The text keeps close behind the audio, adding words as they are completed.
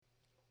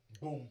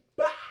Boom,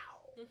 bow.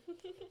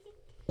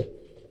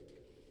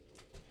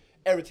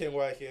 Everything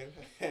working.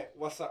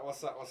 What's up?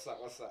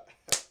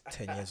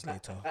 10 years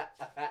later.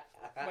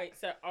 Wait,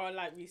 so are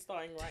like we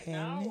starting right 10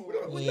 now?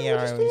 We're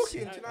years just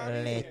talking, do you know what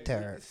I mean?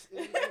 later.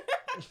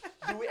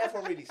 Do we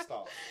ever really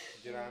start?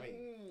 Do you know what I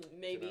mean?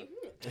 Maybe.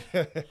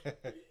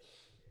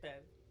 Ben,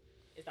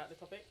 is that the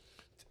topic?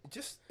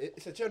 Just,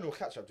 it's a general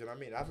catch up, do you know what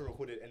I mean? I haven't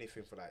recorded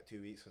anything for like 2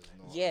 weeks.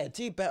 Yeah,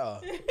 do better.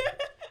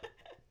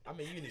 I'm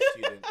a uni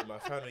student in my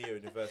final year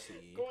of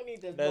university.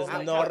 There's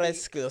I- no I-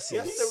 excuses.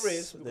 Yes, there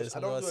is. Because There's I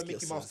don't no do a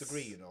Mickey Mouse excuses.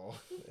 degree, you know.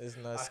 There's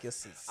no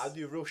excuses. I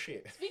do real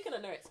shit. Speaking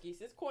of no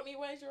excuses, Courtney,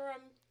 where's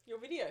your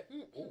video?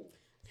 Ooh.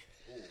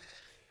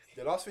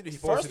 The last video he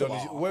First posted of on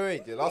his... all-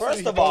 Wait. The last First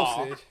video of he all-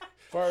 posted...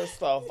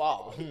 First of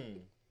all,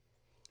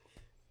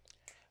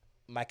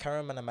 my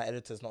cameraman and my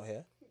editor's not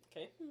here.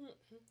 Okay.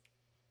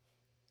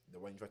 The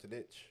one you tried to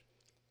ditch.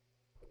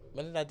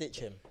 When did I ditch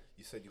him?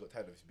 You said you got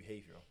tired of his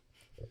behaviour.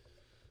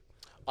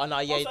 Oh no,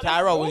 yeah, Also, that's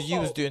Tyro your was you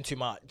was fault. doing too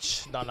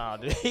much. No,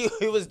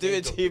 he was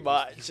doing too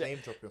much. Name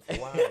dropping for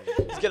why?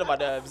 It's getting on my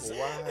nerves.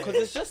 Why? Because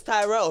it's just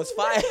Tyrell, it's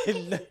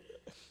fine.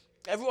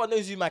 Everyone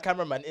knows who my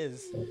cameraman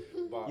is.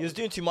 But He was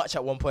doing too much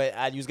at one point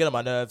and he was getting on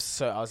my nerves,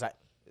 so I was like,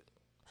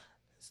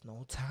 there's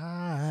no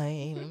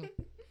time.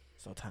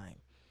 There's no time.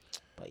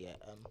 But yeah,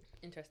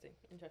 Interesting.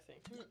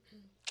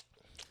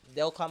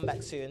 they'll come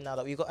back soon now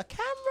that we've got a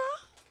camera.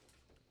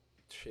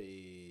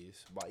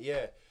 Jeez. But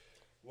yeah,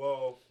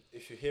 well,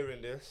 if you're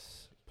hearing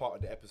this part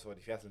of the episode,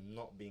 if it hasn't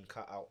not been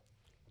cut out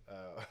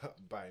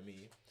by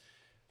me,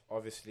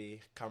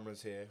 obviously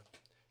camera's here.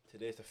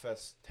 Today's the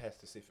first test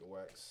to see if it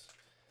works.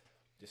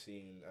 Just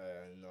seeing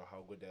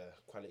how good the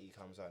quality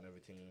comes out and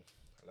everything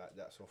like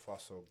that. So far,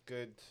 so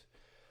good.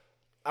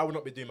 I will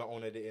not be doing my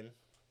own editing.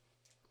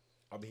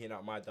 I'll be hitting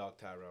out my dog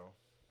Tyrell.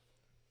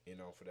 You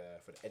know, for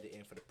the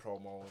editing, for the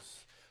promos.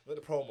 Not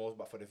the promos,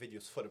 but for the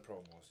videos for the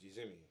promos. You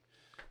see me?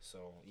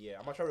 So yeah,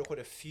 I'm gonna try to record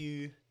a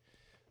few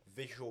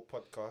visual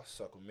podcasts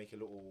so I can make a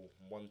little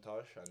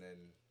montage and then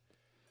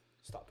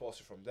start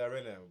posting from there,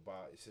 innit?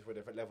 But it's just where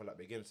the level that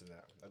begins in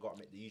that. I gotta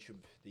make the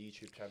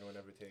YouTube channel and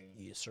everything.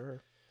 Yes,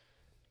 sir.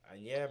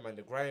 And yeah, man,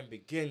 the grind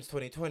begins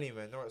 2020,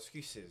 man. No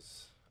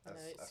excuses. No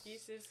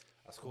excuses.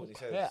 As Courtney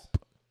says. Crap.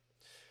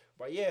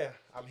 But yeah,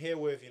 I'm here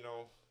with,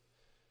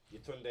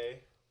 Yetunde.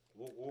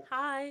 Whoop, whoop.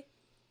 Hi.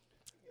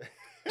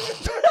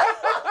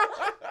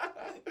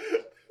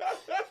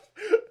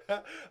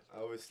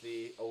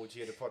 Obviously, OG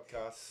of the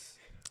podcast,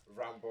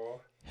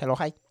 Rambo. Hello,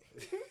 hi.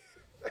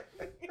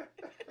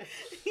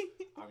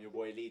 I'm your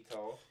boy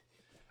Lito.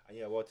 And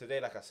yeah, well, today,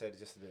 like I said,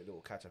 just a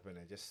little catch up in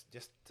it, just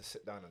to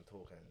sit down and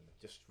talk and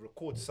just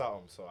record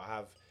something, so I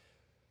have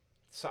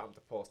something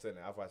to post in it.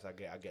 Otherwise, I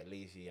get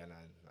lazy and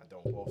I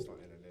don't post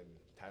something, and then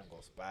time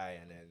goes by,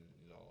 and then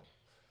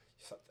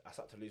I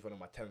start to lose one of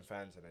my 10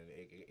 fans, and then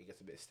it gets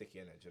a bit sticky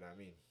in it. Do you know what I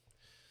mean?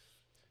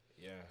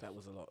 Yeah. That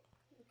was a lot.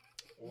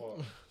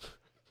 What?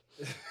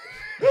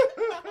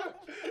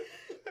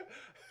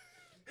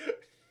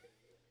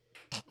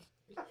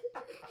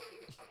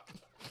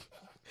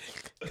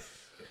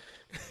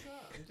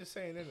 I'm just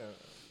saying, innit?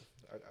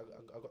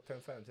 I got 10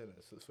 fans,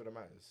 innit? So it's what it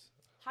matters.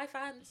 Hi,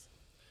 fans.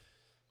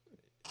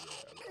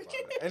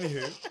 Yeah,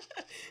 anywho,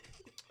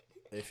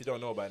 if you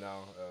don't know by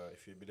now,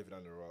 if you've been living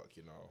under a rock,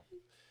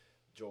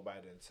 Joe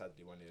Biden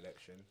sadly won the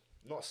election.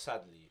 Not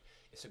sadly,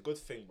 it's a good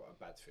thing, but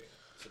a bad thing.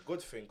 It's a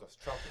good thing because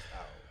Trump is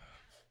out.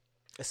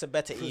 It's a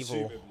better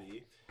evil.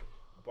 Presumably,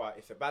 but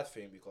it's a bad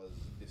thing because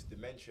this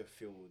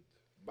dementia-filled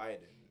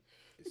Biden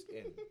is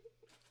in.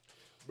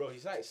 Bro,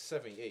 he's like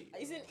 78.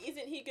 Isn't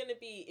he gonna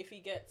be if he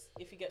gets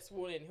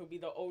sworn in? He'll be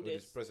the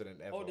Oldest president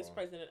ever. oldest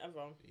president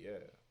ever. Yeah,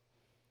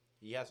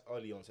 he has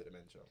early onset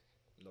dementia,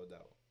 no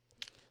doubt.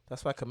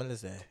 That's why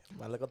Camilla's there.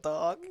 My little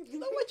dog. You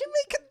know what you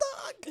make a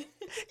dog?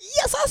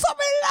 Yes, I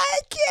something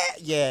like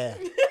it. Yeah.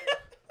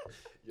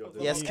 Yo,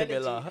 Yes, meme-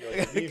 Camilla. Yo,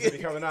 the memes be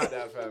coming out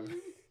there,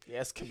 fam.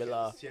 Yes,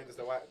 Camilla. She enters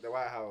the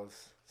White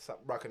House.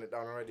 Stop rocking it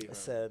down already, fam.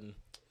 Listen,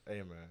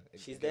 Hey, man.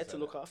 she's there to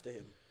look after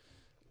him.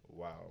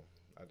 Wow.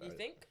 You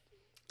think?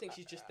 I think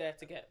she's just there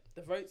to get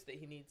the votes that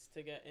he needs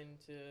to get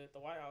into the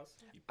White House.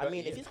 I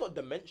mean, if he's got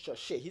dementia,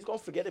 shit, he's gonna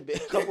forget a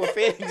couple of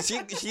things.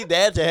 She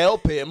there to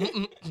help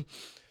him.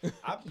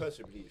 I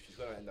personally believe she's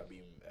gonna end up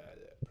being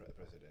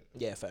president.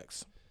 Yeah,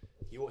 facts.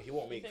 He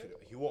won't make think?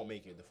 it. He won't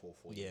make it the full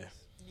 4 Yeah. years.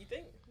 You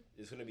think?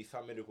 There's gonna be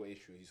some medical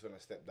issue. He's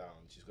gonna step down.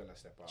 She's gonna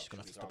step up. She's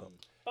gonna have to step become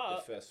But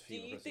the first do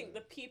female you think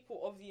the president.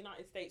 people of the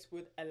United States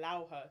would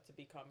allow her to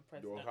become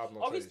president? have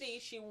no Obviously,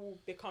 choice. she will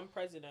become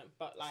president,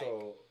 but like,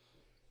 So,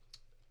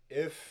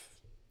 if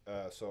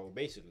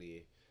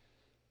basically,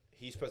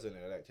 he's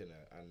president-elect,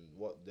 innit? And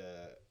what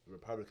the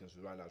Republicans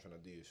right now are trying to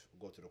do is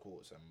go to the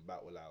courts and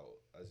battle out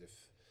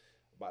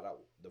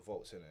the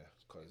votes, innit?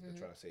 Because they're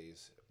trying to say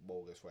it's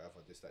bogus,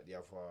 whatever, this, that, the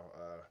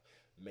other,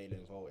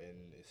 mail-in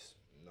voting is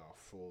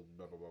fraud,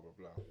 blah, blah, blah, blah,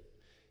 blah.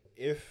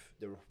 If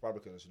the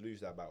Republicans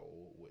lose that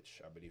battle,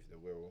 which I believe they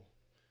will,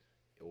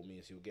 it will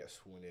mean he'll get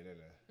sworn in,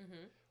 innit?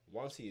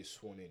 once he is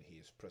sworn in, he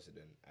is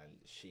president, and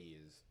she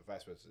is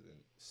vice president,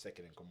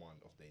 second in command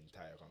of the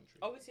entire country.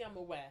 Obviously, I'm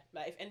aware.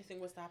 Like, if anything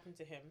was to happen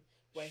to him,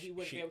 where he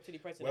wouldn't She- be able to be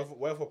president.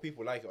 Whether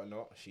people like it or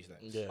not, she's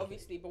next. Yeah.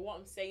 Obviously, but what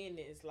I'm saying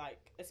is,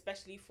 like,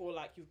 especially for,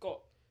 like, you've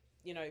got,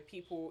 you know,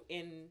 people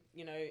in,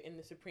 you know, in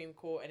the Supreme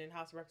Court and in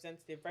House of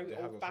Representatives, very They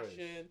have no choice.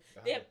 old-fashioned.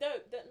 They have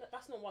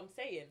That's not what I'm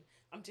saying.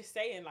 I'm just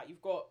saying, like,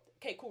 you've got,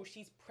 okay, cool,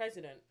 she's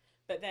president,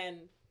 but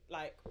then,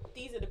 like,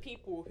 these are the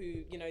people who,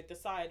 you know,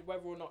 decide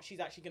whether or not she's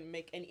actually going to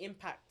make any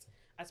impact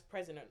as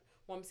president.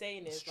 What I'm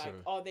saying is, It's like,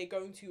 true. are they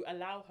going to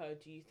allow her,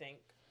 do you think,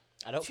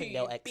 I don't think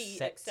they'll be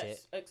accept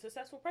it. a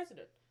successful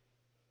president?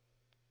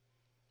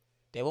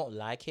 They won't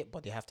like it,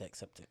 but they have to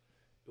accept it.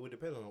 It would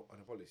depend on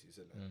the policies,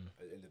 isn't it? Mm.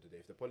 At the end of the day,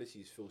 if the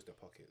policies fills their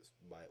pockets,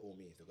 by all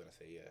means, they're gonna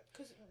say yeah.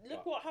 Because look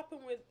But- what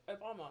happened with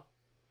Obama.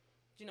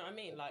 Do you know what I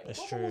mean? Like, It's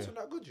Obama true. wasn't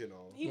that good, you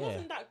know. he Yeah.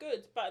 wasn't that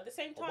good, but at the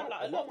same time,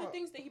 like, a lot of the Obama-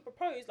 things that he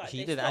proposed, like, he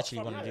they didn't stopped actually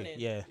from want to do. happening.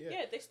 Yeah.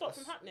 Yeah, they stopped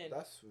from happening.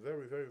 That's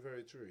very, very,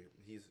 very true.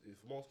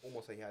 It's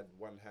almost like he had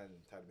one hand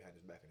tied behind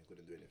his back and he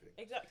couldn't do anything.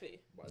 Exactly.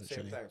 But at the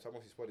same Literally. time, some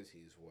of his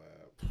policies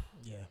were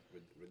Yeah.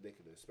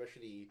 ridiculous.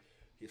 Especially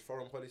his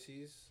foreign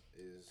policies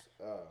is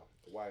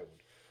wild.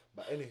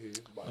 But anywho,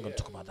 but I'm gonna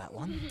talk about that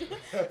one.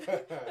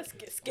 Let's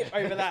skip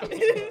over that.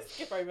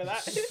 Skip over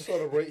that.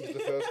 Celebrate he's the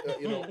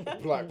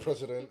first, black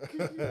president.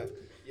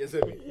 Yes,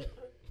 I mean.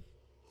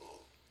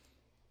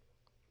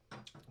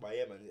 But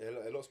yeah, man,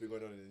 a lot's been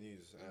going on in the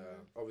news.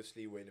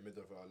 Obviously, we're in the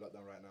middle of a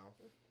lockdown right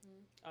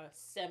now.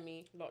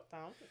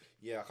 Semi-lockdown.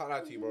 Yeah, I can't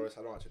lie to you, Boris.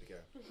 I don't actually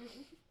care.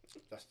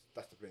 That's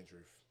the plain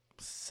truth.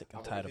 Sick I'm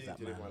and tired of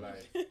continuing that, to live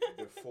man. my life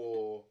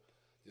before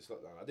this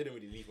lockdown. I didn't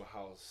really leave my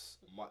house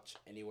much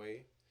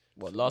anyway.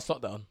 What, last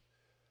lockdown?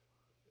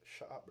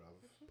 Shut up,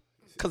 bruv.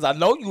 Because I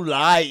know you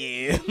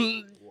lying.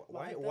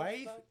 Why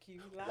the are fuck you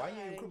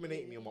you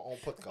incriminating me on my own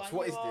podcast? Why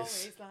What you is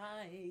this? always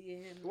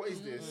lying? What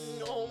is this?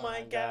 Oh my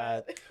my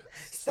god. God.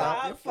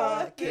 Stop your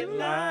fucking Listen,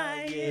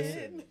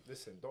 lying.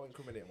 don't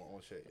incriminate my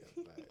own shit.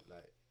 Yeah?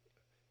 Like,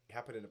 it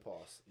happened in the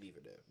past. Leave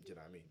it there. Do you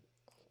know what I mean?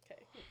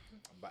 Okay.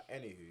 But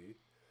anywho,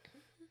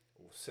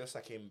 since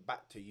I came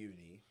back to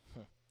uni,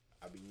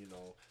 I've been,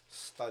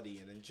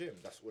 studying in gym.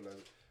 That's all I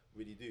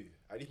really do.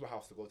 I leave my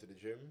house to go to the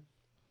gym,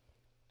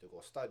 to go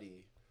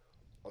study,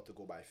 or to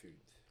go buy food.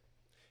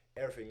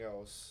 Everything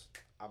else,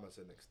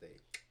 Amazon next day.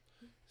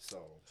 So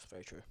That's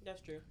very true. That's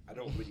true. I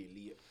don't really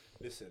leave.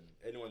 Listen,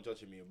 anyone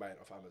judging me buying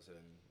off Amazon,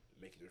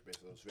 making it based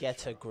on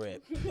Get a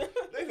grip.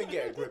 Don't even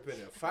get a grip in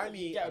it. Find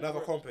me Get a another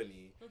grip.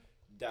 company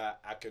that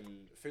I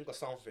can think of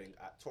something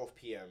at 12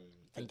 p.m.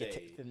 And get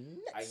today it the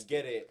next. and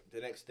get it the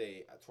next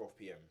day at 12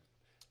 p.m.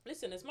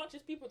 Listen, as much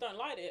as people don't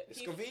like it, It's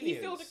he filled the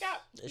convenience.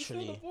 gap. He filled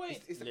the Literally.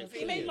 void. It's the Literally.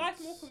 He made life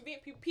convenience. more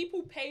convenient.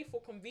 People pay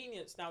for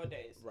convenience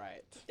nowadays.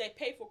 Right. They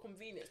pay for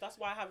convenience. That's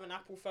why I have an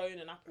Apple phone,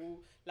 an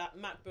Apple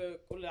MacBook,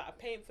 all that. I'm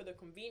paying for the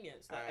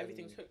convenience that And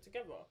everything's hooked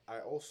together.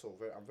 I'm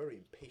very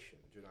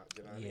impatient. Do you know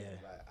what I mean?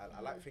 Yeah. Like,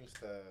 I like things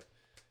to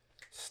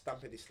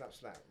stampity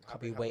snap. I'll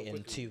be happen waiting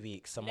quickly. 2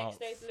 weeks, a Next month.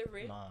 day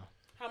delivery. Nah.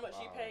 How much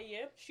do you Wow. pay a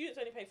year? Students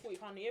only pay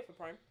 £40 a year for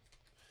Prime.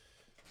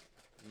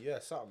 Yeah,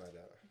 something like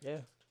that.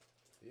 Yeah.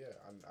 Yeah,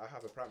 and I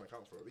have a Prime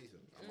account for a reason.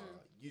 I'm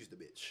use the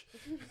bitch.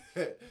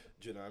 Do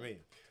you know what I mean?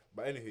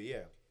 But anywho,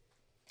 yeah.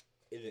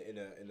 In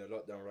a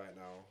lockdown right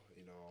now,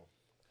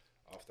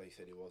 after he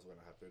said it was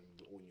gonna happen,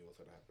 we all knew it was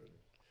gonna happen.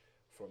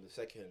 From the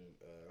second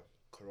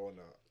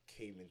Corona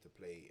came into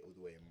play all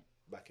the way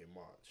back in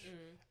March,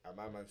 and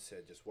my man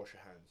said, "Just wash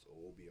your hands, or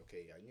we'll be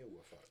okay." I knew we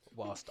were fucked.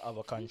 Whilst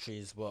other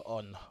countries were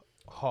on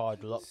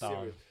hard lockdown.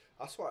 Serious.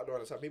 That's what I don't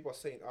understand. People are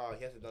saying,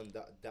 he hasn't done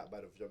that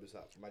bad of a job as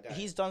that." My guy,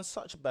 He's done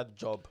such a bad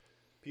job.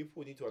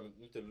 people need to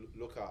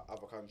look at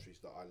other countries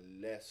that are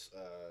less.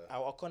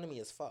 Our economy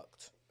is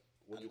fucked.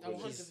 What do you Oh,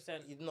 call it?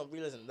 100%. You're not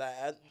realizing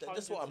that.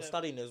 That's what I'm 100%.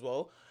 studying as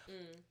well.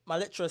 My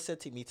lecturer said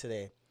to me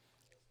today,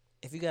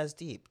 if you guys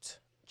deeped,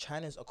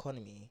 China's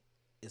economy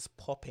is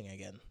popping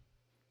again.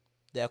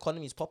 Their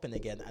economy is popping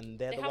again, and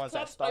they're They the have ones that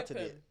clubs started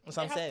open. it. That's They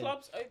what I'm have saying.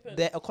 clubs open.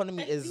 Their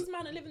economy And is these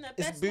men are living their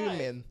is best life.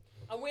 booming.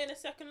 And we're in a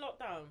second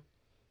lockdown.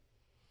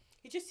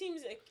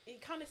 He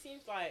kind of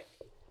seems like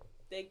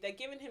they're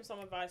giving him some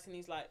advice, and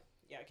he's like,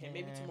 yeah, okay,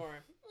 maybe Yeah. tomorrow.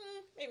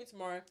 Maybe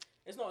tomorrow.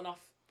 There's not enough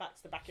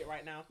facts to back it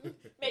right now.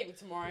 Maybe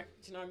tomorrow.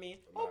 Do you know what I mean?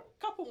 Oh, Right.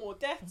 couple more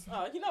deaths.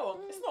 You know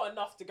what? It's not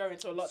enough to go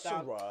into a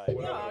lockdown. right. Well, Yeah,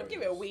 Whatever it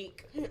give it a is.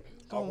 week.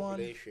 Go Our on.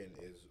 population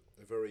is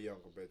very young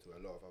compared to a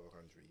lot of other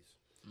countries.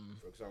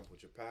 For example,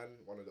 Japan,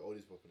 one of the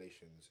oldest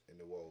populations in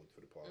the world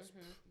for the past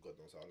God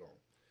knows how long,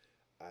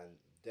 and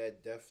their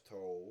death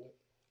toll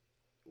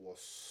was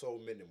so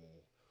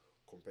minimal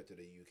compared to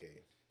the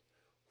UK.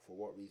 For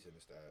what reason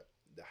is that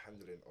the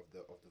handling of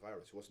the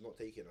virus was not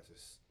taken as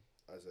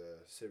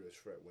a serious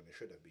threat when it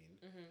should have been.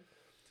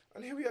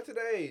 And here we are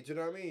today. Do you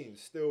know what I mean?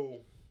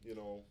 Still,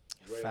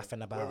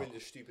 Faffing about. wearing the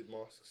stupid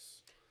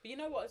masks. But you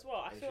know what as well?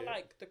 I And feel shit.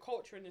 like the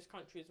culture in this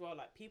country as well,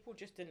 like people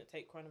just didn't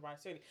take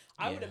coronavirus seriously.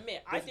 I would Yeah.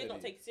 admit, I did not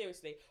Definitely. take it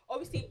seriously.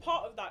 Obviously,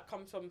 part of that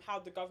comes from how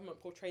the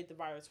government portrayed the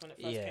virus when it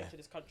first Yeah. came to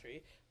this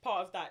country.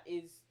 Part of that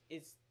is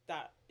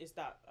that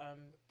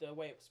the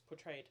way it's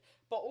portrayed.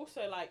 But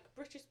also, like,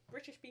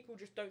 British people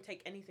just don't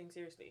take anything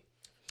seriously.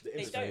 They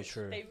imbeciles. Very don't.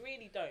 true. They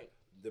really don't.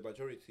 The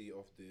majority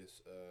of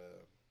this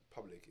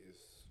public is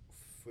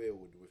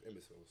filled with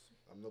imbeciles.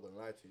 I'm not gonna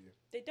lie to you.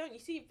 They don't. You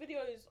see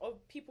videos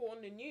of people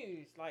on the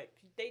news, like,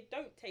 they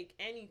don't take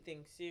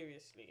anything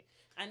seriously,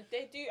 and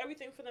they do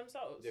everything for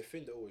themselves. They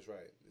think they're always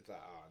right. It's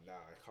like,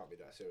 nah, it can't be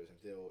that serious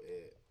until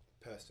it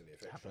personally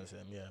affects Happens to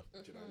you. him, yeah.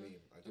 Do you know what I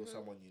mean? Until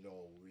someone you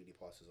know really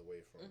passes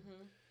away from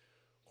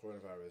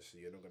coronavirus,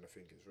 you're not gonna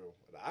think it's real.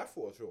 Like, I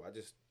thought it was real. I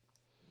just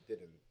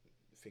didn't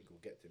think it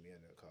would get to me,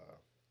 and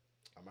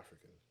I'm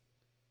African.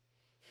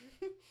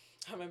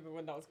 I remember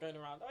when that was going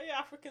around. Oh yeah,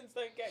 Africans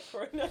don't get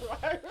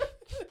coronavirus.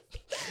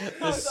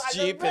 The At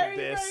the very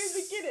stupidness.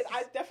 beginning,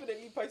 I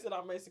definitely posted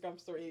on my Instagram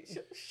story.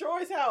 Sure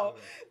as hell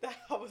that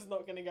I was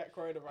not gonna get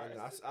coronavirus.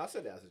 And I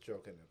said it as a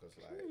joke, innit? Because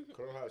like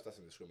coronavirus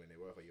doesn't discriminate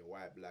whether you're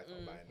white, black,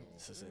 albino,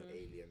 This is it.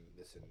 alien.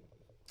 Listen,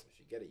 if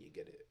you get it, you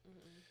get it.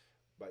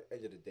 But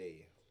end of the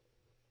day,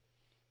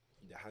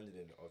 the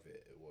handling of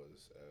it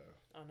was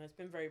Oh no, it's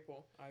been very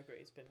poor. I agree.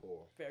 It's been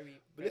poor.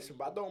 very. But listen,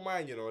 but I don't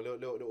mind, you know, a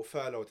little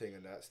furlough thing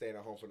and that, staying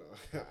at home for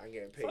and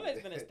getting paid.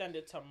 Furlough's been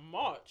extended to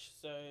March,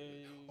 so.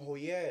 Oh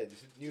yeah,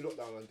 this is new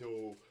lockdown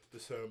until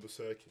December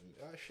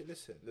 2nd. Actually,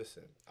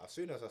 listen. As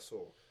soon as I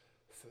saw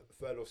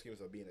furlough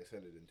schemes are being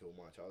extended until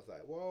March, I was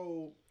like,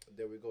 whoa,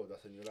 there we go.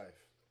 That's a new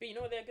life. But you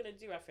know what they're gonna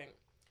do? I think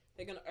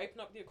they're gonna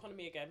open up the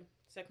economy again,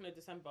 2nd of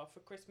December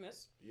for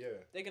Christmas. Yeah.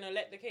 They're gonna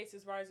let the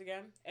cases rise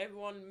again.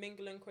 Everyone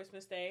mingling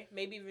Christmas Day,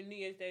 maybe even New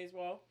Year's Day as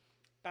well.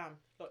 Bam,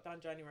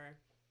 lockdown January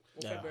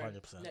or Yeah, February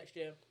 100%. next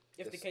year.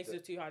 If the cases are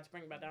too high, to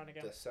bring it back down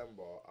again.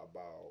 December,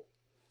 about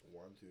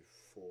 1, 2,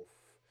 4,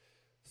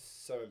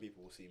 7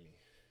 people will see me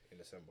in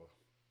December.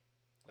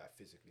 Like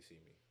physically see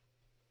me.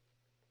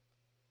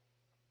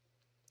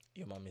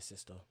 Your mum, your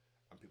sister.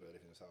 And people that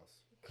live in this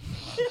house.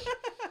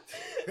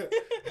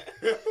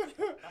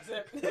 That's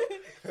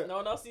it. No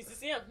one else needs to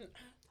see him.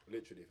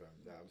 Literally, fam.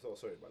 Nah, I'm so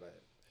sorry, but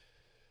like,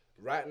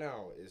 right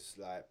now, it's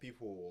like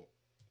people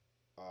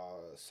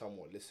are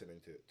somewhat listening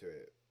to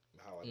it.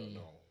 How I don't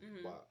know,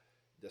 but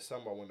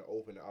December when they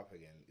open it up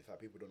again, it's like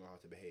people don't know how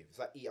to behave. It's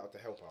like eat out to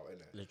help out,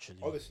 innit?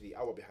 Literally. Obviously,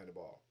 I was behind the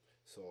bar,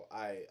 so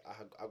I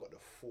got the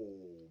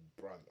full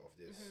brunt of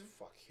this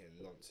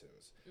fucking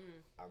nonsense,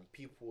 and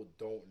people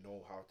don't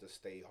know how to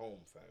stay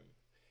home, fam.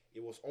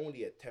 It was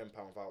only a £10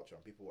 voucher,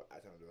 and people were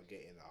acting like they were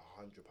getting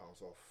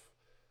 £100 off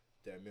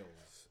their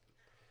meals.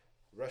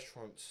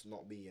 Restaurants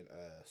not being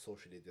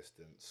socially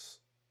distanced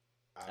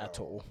At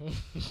all.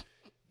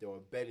 They were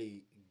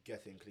barely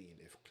getting clean,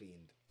 if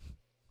cleaned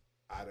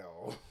at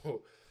all.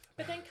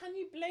 But then can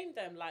you blame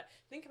them? Like,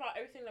 think about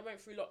everything that went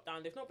through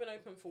lockdown. They've not been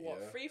open for what,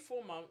 Yeah.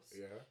 3-4 months?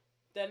 Yeah.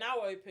 They're now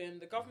open.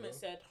 The government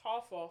said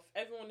half off.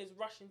 Everyone is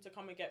rushing to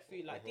come and get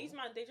food. Like, these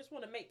man, they just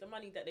want to make the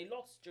money that they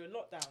lost during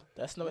lockdown.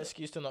 That's no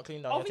excuse to not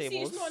clean down Obviously,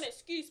 your it's tables. not an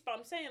excuse, but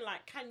I'm saying,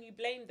 like, can you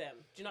blame them?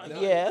 Do you know what I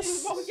mean?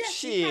 Yes. Well, yes,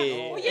 Shit. you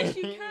can. Well, yes,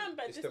 you can,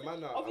 but It's just the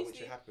manner at which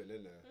obviously, it happened,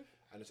 isn't it?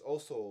 And it's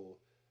also,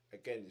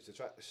 again, it's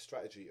a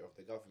strategy of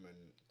the government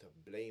to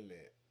blame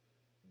it,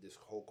 this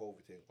whole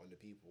COVID thing, on the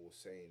people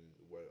saying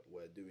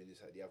we're doing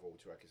this at the other,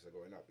 which rackets are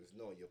going up. It's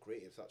no, you're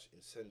creating such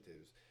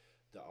incentives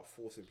that are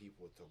forcing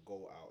people to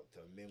go out,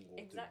 to mingle,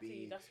 exactly. to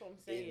be That's what I'm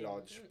saying. in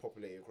large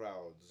populated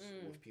crowds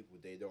with people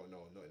they don't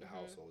know, not in the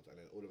household, and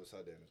then all of a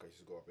sudden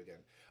cases go up again.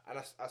 And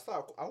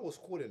I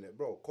was calling it,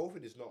 bro.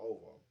 COVID is not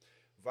over.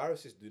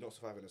 Viruses do not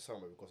survive in the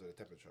summer because of the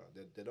temperature.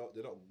 They're not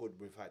good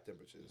with high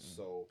temperatures,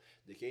 so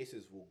the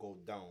cases will go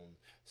down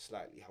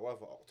slightly.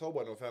 However,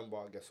 October,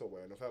 November, guess what?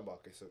 We're in November.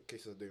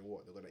 Cases are doing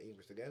what? They're going to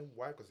increase again.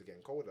 Why? Because it's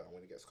getting colder. And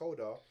when it gets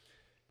colder,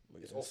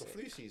 it's also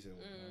flu season,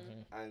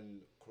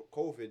 and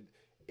COVID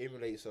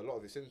emulates a lot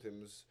of the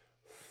symptoms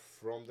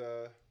from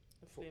the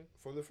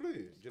flu.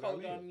 Do you know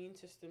what I mean? Immune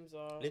systems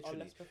are Literally.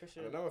 less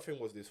proficient. And another thing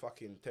was this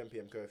fucking 10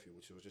 p.m. curfew,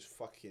 which was just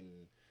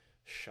fucking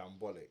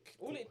shambolic.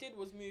 All it did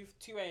was move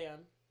 2 a.m.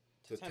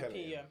 to 10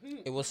 p.m.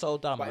 It was so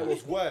dumb. But man. it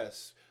was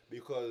worse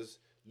because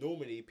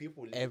normally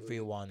people leave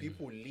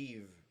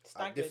at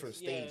Staggered,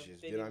 different yeah,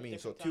 stages. they Do you know what I leave mean?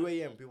 So different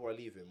 2 a.m. people are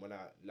leaving when I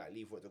like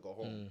leave work to go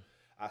home.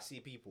 I see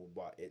people,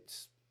 but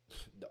it's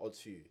the odds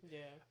few. Yeah.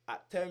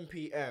 At 10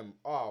 p.m.,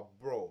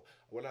 bro,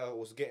 when I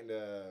was getting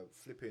the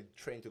flipping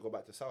train to go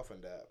back to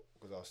Southend there,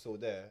 because I was still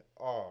there,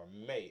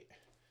 mate.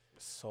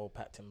 So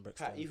packed in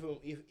Brixton. Pat, even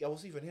I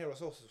was even here, I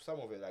saw some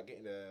of it, like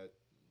getting the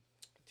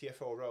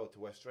TfL rail to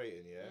West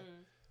Drayton, yeah?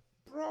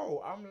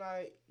 Bro, I'm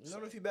like,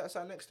 none of you better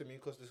sit next to me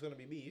because there's going to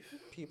be beef.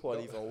 People are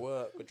leaving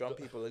work. Drunk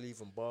people are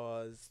leaving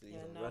bars, leaving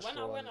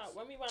restaurants.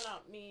 When we went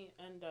out, me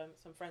and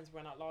some friends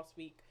went out last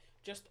week,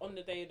 just on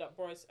the day that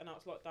Boris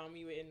announced lockdown,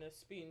 we were in the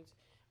Spoons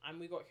and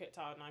we got kicked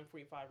out at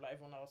 9:45 like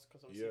everyone else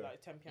because obviously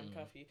like 10 p.m.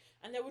 curfew.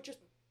 And there were just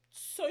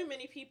so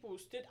many people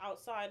stood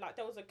outside. Like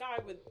there was a guy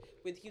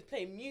with he was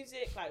playing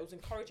music, like it was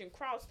encouraging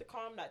crowds to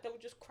come. Like there were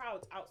just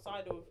crowds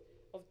outside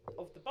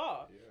of the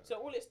bar. Yeah. So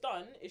all it's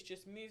done is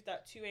just move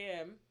that 2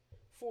 a.m.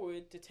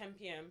 forward to 10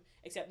 p.m.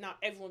 except now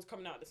everyone's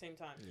coming out at the same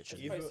time.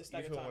 Literally. As opposed to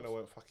staggered Even when times. I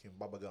went fucking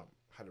Baba Gump,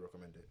 highly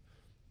recommend it.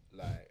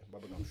 like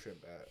bubblegum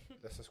shrimp at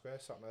Leicester Square,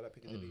 something like that,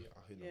 Piccadilly.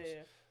 Who knows?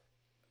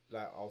 Yeah.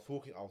 Like I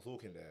was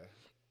walking there,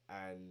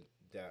 and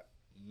the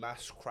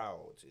mass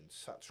crowds in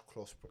such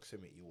close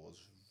proximity was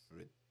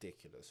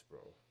ridiculous, bro.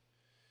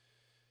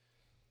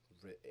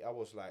 I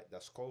was like,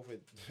 that's COVID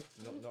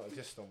not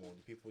exist no more.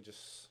 People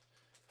just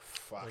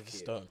fuck They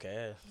just it. don't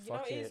care. You know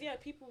Fuck it it. is, yeah,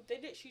 people, they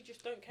literally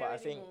just don't care But I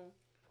think anymore.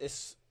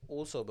 it's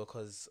also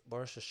because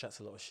Boris just chats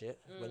a lot of shit.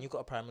 When you've got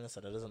a prime minister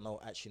that doesn't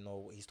actually know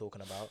what he's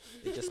talking about,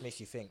 it just makes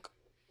you think,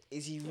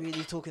 is he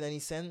really talking any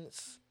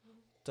sense?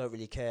 Don't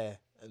really care.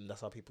 And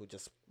that's how people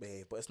just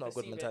behave. But it's not a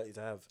good Perceive it. mentality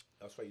to have.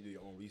 That's why you do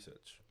your own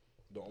research.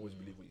 Don't always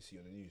believe what you see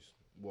on the news.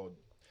 Well,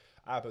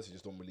 I personally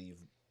just don't believe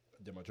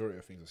the majority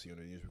of things I see on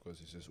the news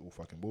because it's just all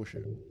fucking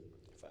bullshit.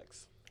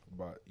 Facts.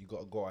 But you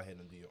gotta go ahead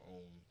and do your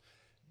own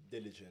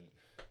diligent,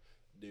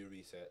 do your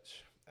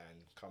research, and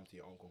come to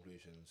your own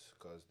conclusions.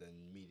 Because then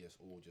media's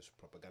all just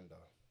propaganda.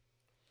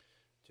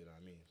 Do you know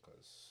what I mean?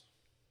 Because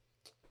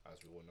as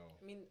we all know,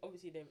 I mean,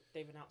 obviously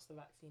they've announced the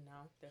vaccine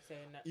now. They're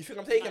saying that. you think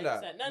I'm taking 90%.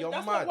 that? No, You're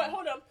that's mad. not. Wait,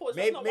 hold on, pause.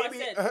 Maybe, That's not what I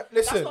said.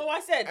 listen. That's not what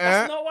I said.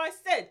 That's not what I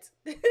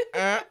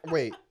said.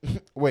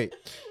 Wait.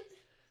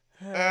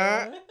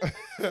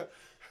 They're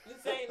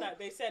saying that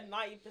they said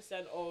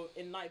 90%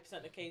 in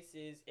 90% of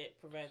cases it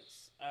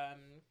prevents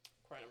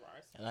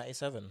coronavirus.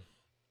 97.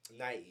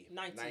 90.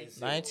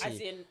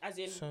 90. As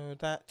in So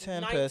that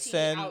 90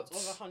 10% out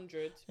of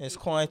 100. is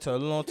quite a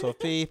lot of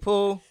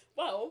people.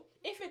 Well,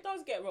 if it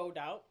does get rolled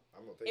out,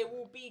 I'm not taking it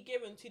will be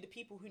given to the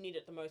people who need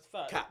it the most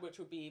first, Cap. which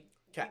would be.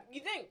 Cap.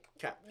 You think?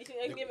 Cap. You think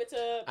they can give it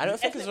to? I don't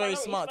think it's ethnic very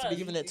minorities smart to be first?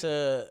 giving it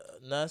to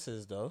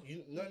nurses, though.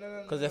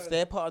 No. Because if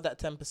they're part of that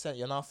 10%,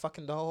 you're now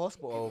fucking the whole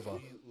hospital over.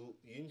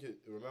 You need to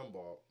remember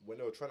when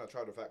they were trying to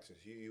try the vaccines,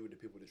 you were the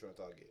people they're trying to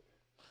target.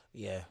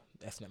 Yeah,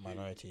 ethnic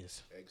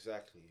minorities.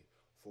 Exactly.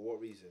 For what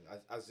reason?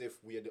 As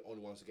if we are the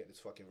only ones to get this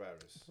fucking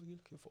virus. What are you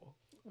looking for?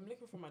 I'm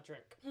looking for my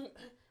drink.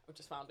 I've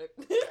just found it.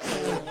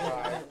 Oh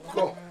my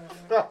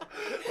god.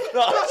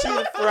 Not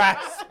cheese fries.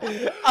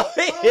 I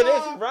mean, it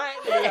is right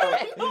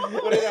there.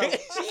 Put it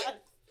out.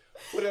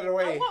 Put it I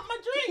away. want my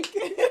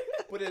drink.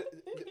 Put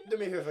it. Do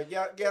me a favor.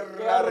 Get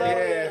out of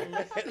here.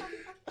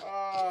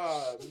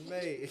 Ah,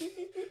 mate.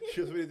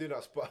 She was really doing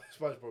that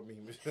SpongeBob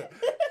meme.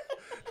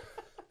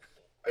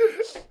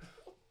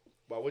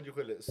 But what do you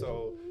call it?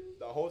 So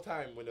the whole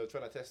time when they were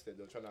trying to test it,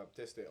 they were trying to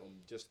test it on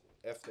just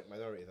ethnic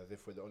minorities as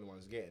if we're the only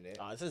ones getting it.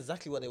 That's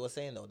exactly what they were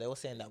saying, though. They were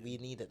saying that we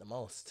need it the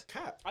most.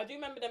 Cap. I do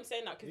remember them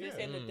saying that because they're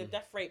saying that the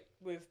death rate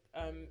with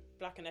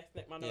black and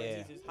ethnic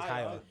minorities is it's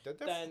higher. higher. The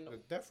Than-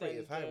 death rate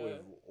than is high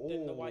with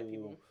than the all white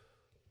people.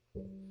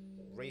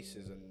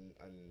 races and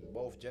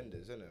both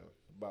genders, isn't it?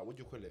 But what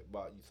do you call it?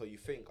 But so you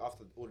think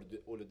after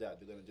all of that,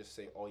 they're gonna just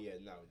say, "Oh yeah,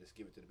 now just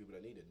give it to the people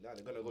that need it." Now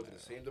they're gonna go to the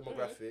same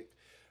demographic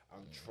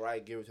and try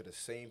give it to the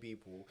same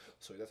people,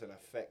 so it doesn't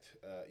affect,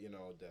 the.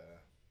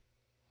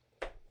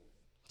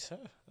 Sure,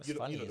 that's You know-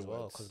 funny you know as the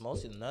well, words. because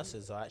most of the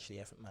nurses are actually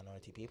ethnic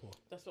minority people.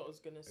 That's what I was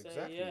gonna say.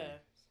 Exactly. Yeah.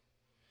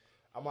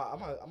 I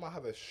might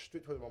have a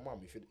strict word with my mum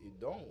if you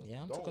don't.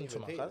 Yeah, I'm don't talking to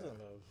even my take cousin, that.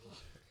 bro.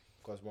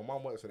 Because my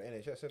mum works for the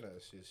NHS, isn't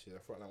it? She's a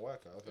frontline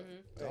worker. I was like,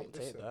 hey, Don't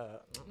take listen,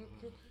 that.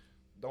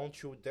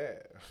 don't you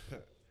dare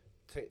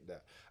take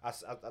that. I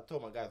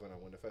told my guys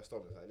when they first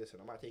told me, I was like, listen,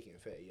 I might take it in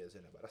 30 years,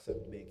 innit? But that's a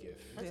big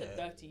gift. I said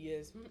 30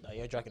 years. No,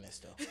 you're dragging it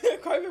still.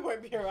 COVID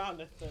won't be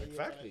around in 30 years.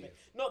 I don't Exactly. think.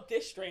 Not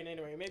this strain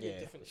anyway. Maybe Yeah. a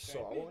different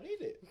strain. So I won't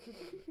need it.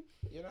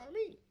 You know what I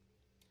mean?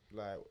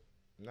 Like,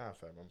 nah,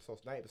 fam. I'm so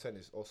 90%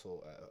 is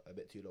also a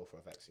bit too low for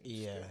a vaccine.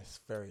 Yeah, it's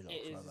very low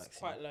It for a is vaccine.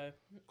 quite low.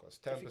 Because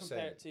If you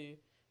compare it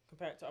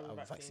 10%, to other Other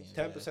vaccines.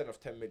 vaccines. 10% of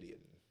 10 million.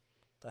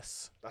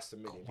 That's That's the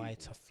million quite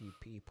people. a few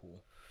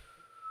people.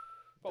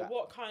 But That-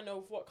 what kind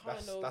of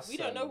that's we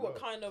don't know certain what low.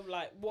 kind of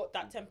like what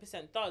that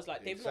 10% does.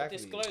 Like they've Exactly.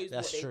 not disclosed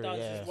That's what it true, does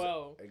yeah. as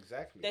well.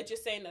 Exactly. They're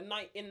just saying that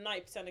in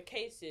 90% of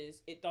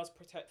cases it does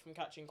protect from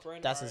catching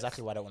coronavirus. That's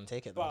exactly why I don't want to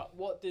take it, though. But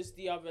what do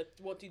the other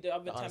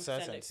The 10%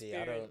 uncertainty, I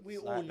experience? don't- we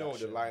It's all like know that the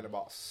shit. line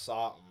about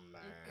something,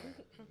 man.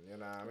 You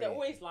know what I mean? They're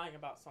always lying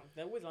about something.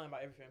 They're always lying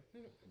about everything.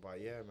 But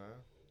yeah, man,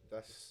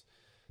 that's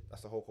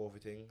the whole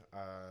COVID thing.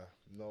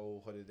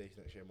 No holidays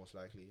next year, most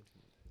likely.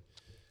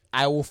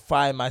 I will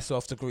fly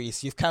myself to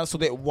Greece. You've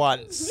cancelled it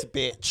once,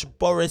 bitch.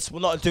 Boris, we're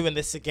not doing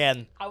this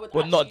again. I would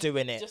We're not actually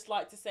doing it. Just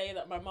like to say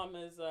that my mum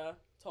has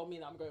told me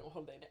that I'm going on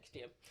holiday next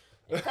year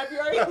in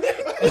February.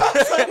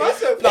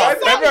 No,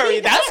 February,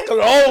 that's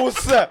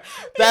close.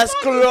 That's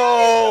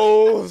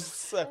close.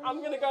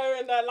 I'm gonna go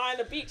and lie on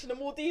the beach in the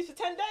Maldives for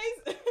 10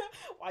 days.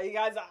 While you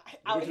guys are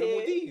out going to the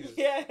here, Maldives?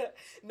 yeah,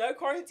 no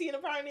quarantine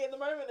apparently at the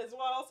moment as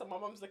well. So my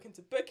mum's looking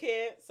to book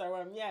it.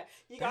 So yeah,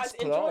 you guys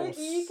That's enjoy close.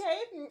 the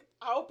UK.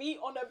 I'll be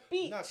on a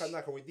beach. Nah,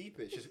 can we deep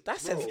it?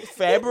 That's bro, in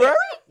February?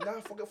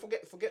 Nah,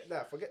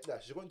 forget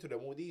that. She's going to the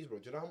Maldives, bro.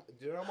 Do you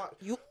know how much?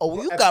 You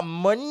got Are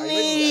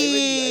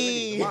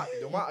money. you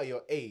ready? No matter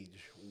your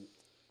age,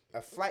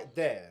 a flight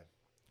there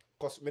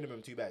costs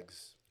minimum 2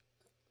 bags.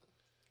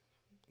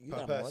 You per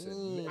got person.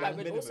 money. I would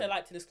minimum. also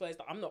like to disclose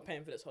that I'm not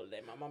paying for this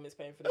holiday. My mum is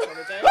paying for this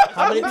holiday.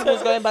 How many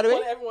people's going, by the way?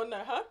 Let everyone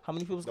know, huh? How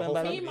many people's The going whole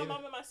by the Me, way? family. my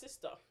mum, and my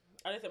sister.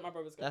 I don't think my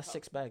brother's gonna. That's come.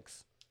 6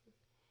 bags.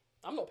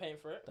 I'm not paying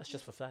for it. That's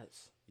just for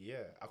flights. Yeah,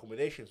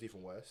 accommodation's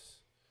even worse.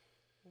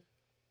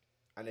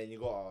 And then you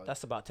got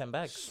That's about 10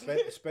 bags.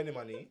 spending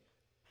money.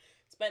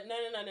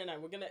 No.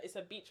 We're gonna. It's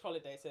a beach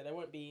holiday, so there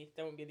won't be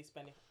any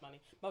spending money.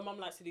 My mum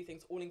likes to do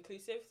things all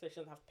inclusive, so she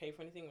doesn't have to pay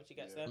for anything when she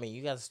gets Yeah. I there. mean,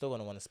 you guys are still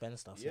gonna want to spend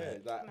stuff. Yeah,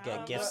 like, like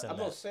get gifts and I'm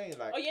that. not saying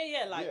like. Oh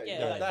yeah, like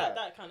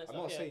that kind of I'm stuff.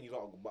 not yeah. saying you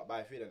got to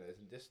buy food and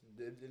this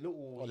the little.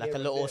 Or like here a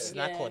and little there.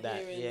 snack or that.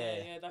 here and Yeah.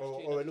 there, that's true. Or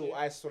a that's little true.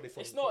 ice solid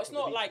from. It's not from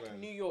the beach, like man.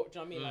 New York. Do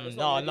you know what I mean? Like, there's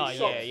No, not no, really yeah,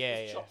 shops, yeah,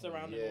 there's yeah. shops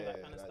around and all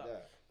that kind of like stuff.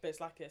 that. But it's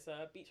like it's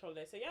a beach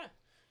holiday, so yeah.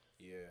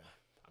 Yeah,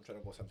 I'm trying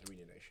to go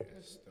Santorini next year.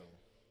 Still,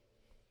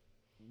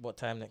 What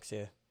time next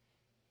year?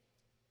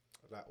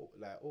 like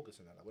August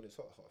and that, like when it's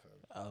hot, fam.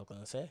 I was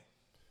gonna say.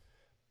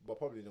 But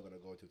probably not gonna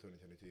go to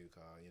 2022,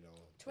 car.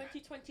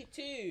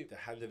 2022. the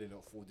handling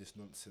of all this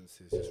nonsense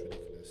is just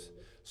ridiculous.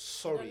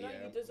 Sorry, No, you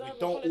yeah, deserve we a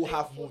don't all holiday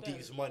have before then.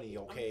 Maldives money,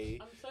 okay?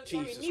 I'm so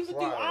Jesus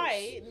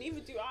sorry. Neither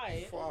Christ. do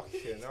I.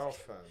 Fucking hell,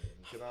 fam. Do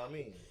you know what I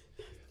mean?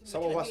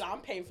 Some Looking of at us, me like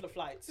I'm paying for the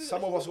flights.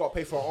 some of us got to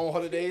pay for our own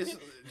holidays.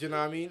 Do you know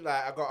what I mean?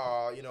 Like I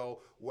got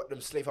work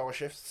them slave hour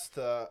shifts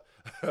to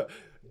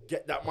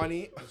get that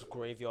money. Those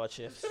graveyard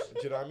shifts. Do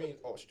you know what I mean?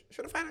 Oh,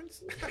 should have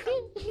finance. Do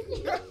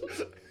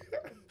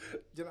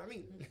you know what I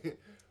mean?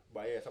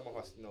 But yeah, some of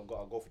us,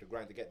 gotta go for the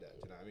grind to get there.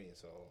 Do you know what I mean?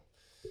 So,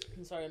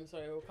 I'm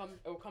sorry. It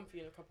will come for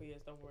you in a couple of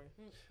years. Don't worry.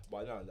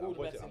 but no, All I'm the going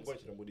blessings.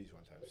 to the Maldives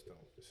one time. Still,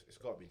 it's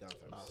got to be done,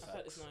 fam. Nah, I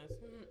heard it's nice.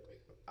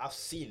 I've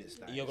seen it's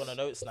nice. You're gonna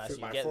know it's nice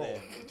through when my you get phone.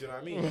 there. Do you know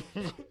what I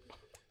mean?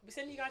 We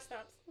send you guys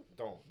snaps.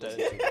 Don't Don't do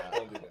do that. that.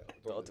 Don't do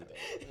that. Don't do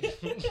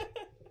that.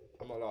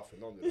 I'm not laughing.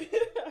 Don't do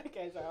that.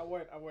 Okay, so I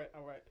won't.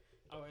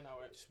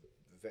 Just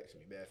vex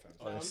me, bare fam.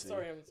 I'm Honestly.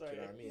 sorry. Do you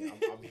know what I mean?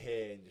 I'm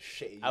here in the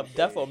shitty. I'm UK.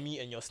 definitely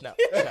muting your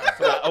Snapchat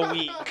for like a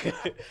week.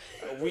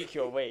 A week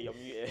you're away, you're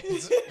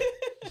muted.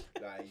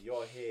 Like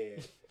you're here,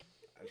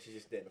 and she's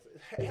just there.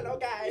 Hello,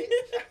 guys.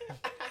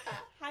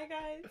 Hi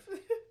guys.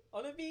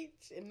 On the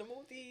beach in the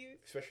Maldives.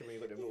 Especially when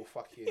you got them little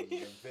fucking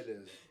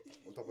villas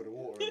on top of the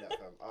water and that,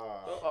 fam.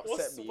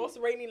 Upset me. What's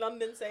rainy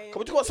London saying? Come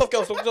on, do you want soft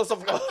girls? Do you want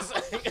soft girls?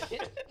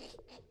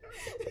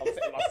 I'm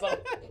upsetting myself.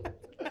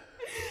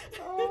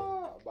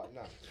 But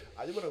nah,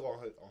 I just want to go on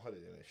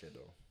holiday next year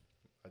though.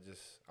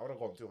 I want to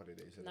go on 2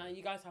 holidays. Nah,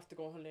 you guys have to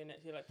go on holiday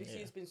next year. Like this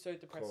year's been so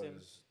depressing.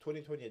 Because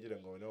 2020 I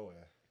didn't go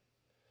nowhere.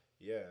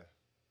 Yeah,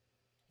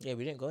 Yeah,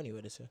 we didn't go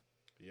anywhere this year.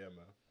 yeah,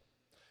 man.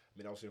 I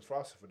mean, I was in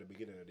France for the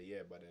beginning of the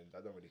year, but then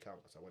that don't really count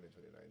because I went in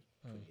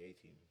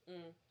 2018.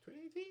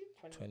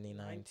 2018?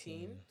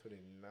 2019.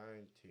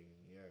 2019,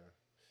 yeah.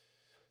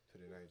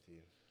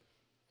 2019.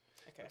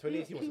 Okay.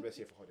 2018 was the best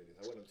year for holidays.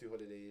 I went on 2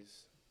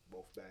 holidays,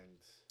 both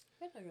banged.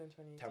 When did I go in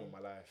 2018? Time of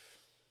my life.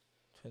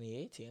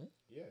 2018?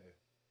 Yeah.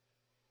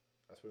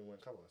 That's when we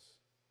went covers.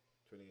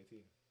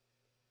 2018.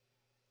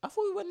 I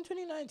thought we went in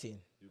 2019.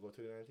 You go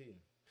 2019.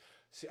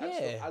 See,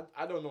 Yeah.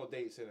 I don't know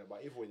dates in it,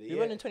 but either way, the We year.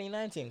 went in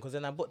 2019 because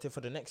then I booked it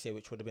for the next year,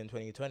 which would have been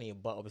 2020,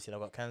 but obviously that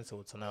got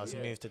cancelled, so now it's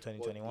Yeah. moved to Well,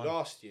 2021.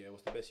 last year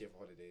was the best year for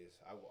holidays.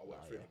 I went Oh,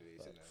 3 yeah, holidays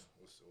in there. facts.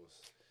 It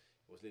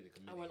was literally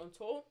I went on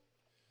tour.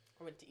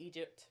 I went to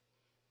Egypt.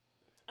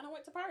 And I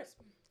went to Paris.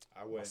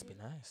 Must be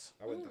nice.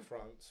 I went to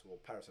France, well,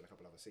 Paris and a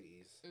couple other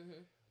cities.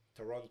 Mm-hmm.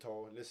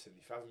 Toronto. Listen,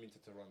 if you haven't been to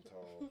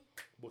Toronto,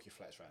 book your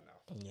flights right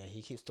now. Yeah,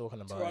 he keeps talking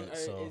about Toronto it.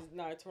 So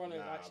Toronto is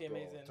Nah, actually bro.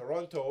 amazing.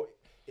 Toronto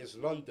is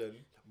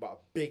London,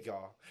 but bigger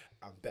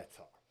and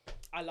better.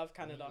 I love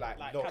Canada. Like,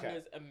 Like no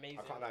Canada's amazing.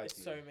 I can't lie It's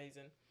to so you.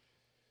 amazing.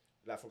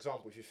 Like for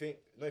example, if you think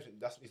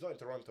it's not in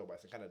Toronto, but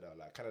it's in Canada.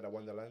 Like Canada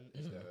Wonderland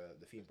is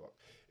the theme park.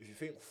 If you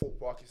think Fort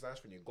Park is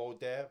nice, when you go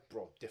there,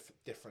 bro,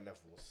 different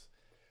levels.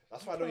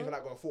 That's why I don't even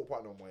like going to Fort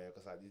Park no more, yeah,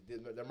 because like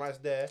the rides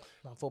there,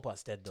 man, Fort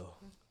Park's dead though.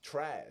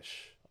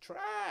 trash.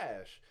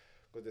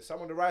 Because there's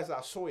some of the rides that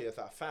I saw here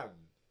that fam,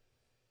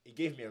 it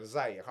gave me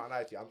anxiety. I can't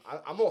lie to you.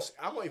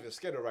 I'm not even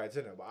scared of rides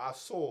in it, but I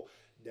saw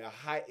the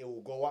height it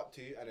will go up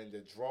to and then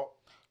the drop.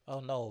 Oh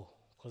no,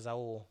 because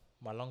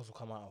my lungs will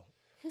come out.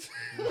 It's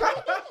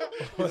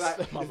My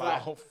like,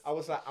 mouth. I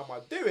was like, I'm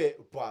gonna do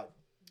it, but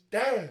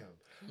damn.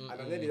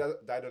 And I nearly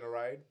died on a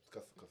ride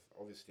because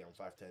obviously I'm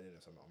 5'10" in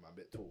it, so I'm a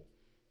bit tall.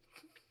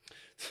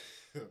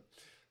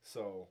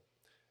 So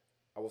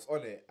I was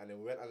on it, and then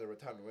we went under a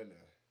tunnel, in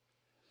there,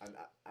 and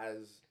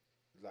as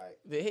like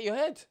Did it hit your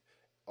head?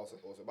 I was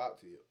about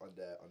to on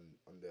the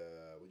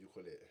what do you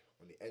call it,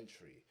 on the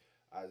entry,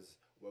 as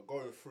we're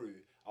going through,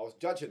 I was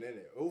judging in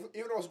it.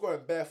 Even though I was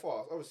going bare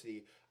fast,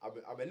 obviously I'm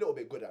a little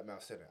bit good at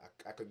maths,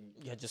 innit? I can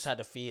Yeah, just had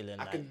a feeling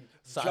I like can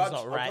something's judge.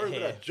 not I'm right very good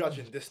here. at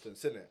judging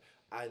distance, innit?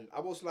 And I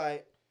was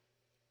like,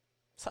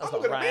 Something's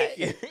I'm not gonna right.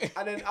 make it.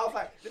 And then I was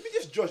like, let me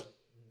just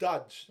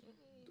dodge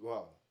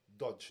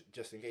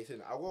just in case,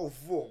 innit? I go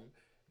vroom,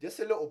 just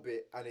a little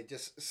bit, and it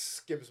just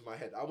skims my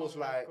head. I was Oh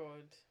my like,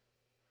 God.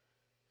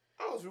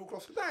 I was real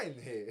close to dying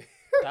here.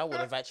 That would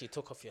have actually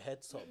took off your head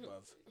top,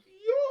 bruv.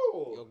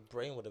 Your Yo!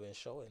 brain would have been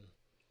showing.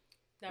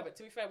 No, but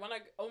to be fair, when I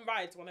on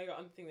rides, when I go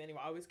on things anyway,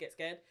 I always get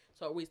scared.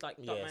 So I always like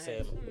duck Yeah, my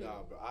head. same.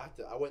 Nah, bro,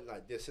 I went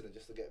like this, innit,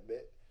 just to get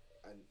bit,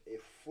 and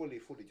it fully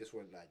just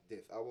went like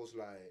this. I was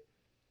like,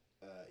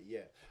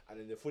 Yeah, and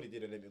then the fully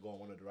didn't let me go on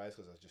one of the rides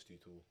because I was just too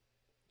tall.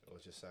 It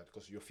was just sad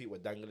because your feet were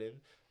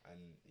dangling, and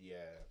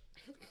yeah,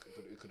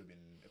 it could have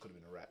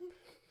been a wrap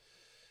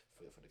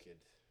for the kid.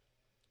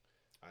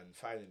 And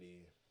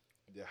finally,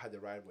 they had the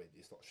ride where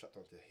it's not strapped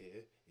onto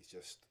here; it's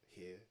just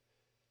here.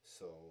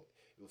 So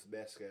it was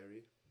bare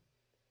scary.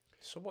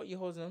 So what you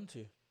holding on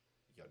to?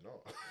 You're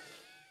not.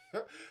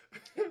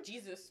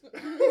 Jesus.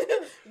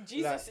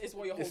 Jesus Like, is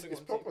what you're holding it's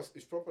on proper.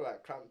 It's proper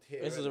like clamped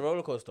here. This is a innit?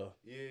 roller coaster.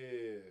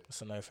 Yeah,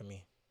 That's a no for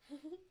me.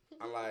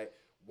 and like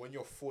when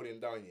you're falling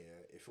down,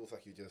 it feels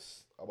like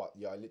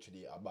you're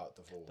literally about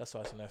to fall. That's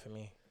why it's a no for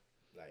me.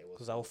 Like it was.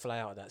 Because I will fly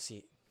out of that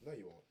seat. No,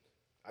 you won't.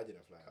 I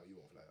didn't fly out. You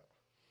won't fly out.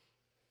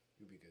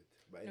 You'll be good.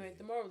 But Anyway, anyway,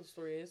 the moral of the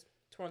story is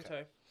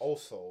Toronto,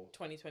 also,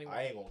 2021.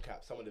 I ain't gonna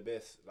cap. Some of the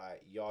best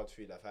like yard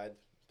food I've had,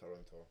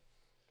 Toronto.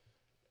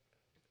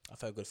 I've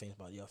heard good things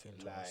about your film.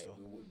 Like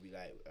we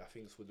like, I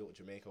think it's called Little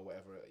Jamaica,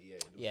 whatever. Yeah.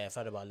 Yeah, I've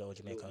heard about Little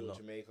Jamaica a Little lot.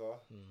 Jamaica.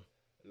 Mm.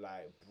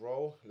 Like,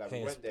 bro, I like we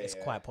think went there. it's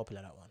quite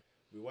popular, that one.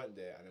 We went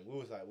there, and then we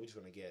was like, we're just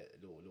gonna get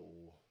a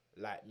little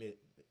light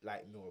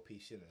meal a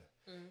piece, you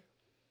know.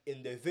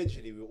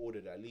 Individually, we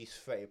ordered at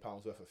least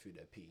 £30 worth of food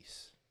a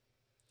piece.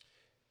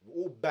 We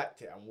all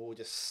backed it, and we all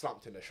just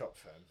slumped in the shop,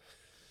 fam.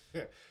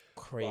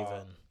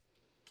 Craven.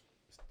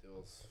 It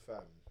was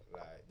fam.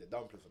 Like the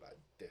dumplings were like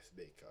this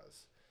big,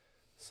 cause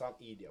some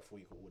idiot thought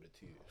you could order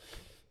two.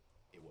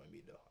 It won't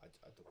be though.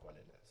 I took one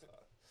in there, so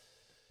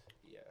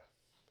yeah.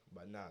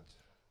 But nah,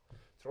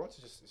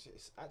 Toronto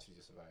it's actually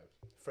just a vibe.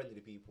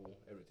 Friendly people,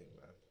 everything,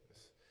 man.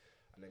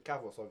 And then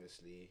Cavos,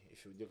 obviously,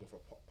 if you're looking for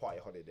a party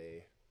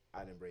holiday,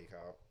 Island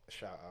Breakout,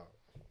 shout out.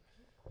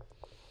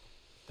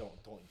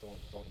 Don't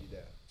be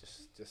there.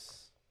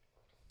 Just.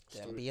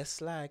 Don't be a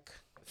slag.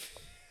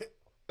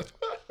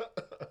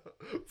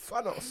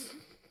 Thanos.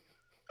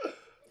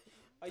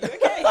 Are you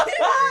okay?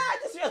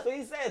 That's what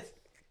he said.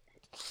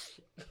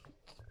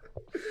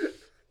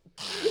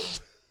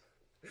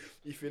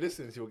 If you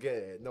listen, you'll get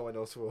it. No one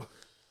else will.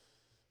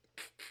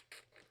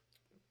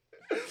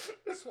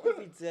 That's what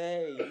every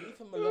day. Leave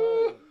him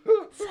alone.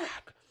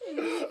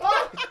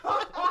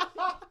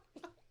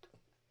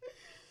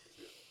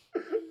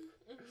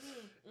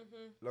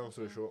 Long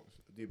story short,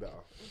 do better.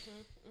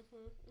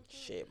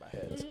 Shit, my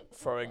head.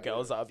 Throwing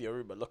girls out of your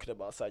room and looking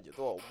them outside your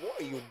door.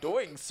 What are you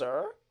doing,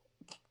 sir?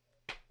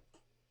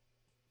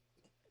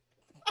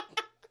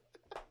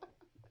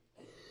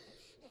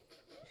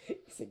 He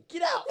said,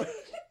 get out.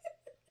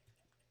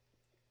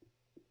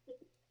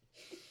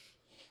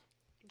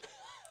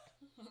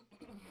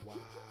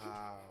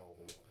 Wow.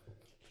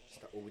 Is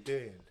that what we're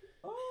doing?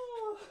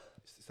 Oh,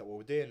 Is that what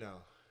we're doing now?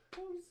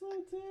 I'm so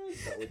dead.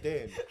 Is that what we're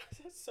doing?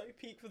 That's so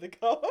peak for the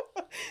girl.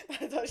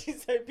 That's actually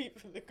so peak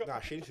for the girl. Nah,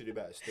 she needs to do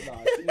better still.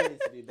 Nah, she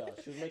needed to be done.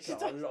 She was making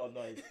a lot of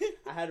noise.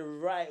 I had a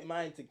right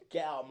mind to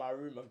get out of my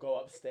room and go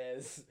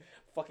upstairs.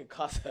 Fucking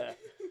cuss her.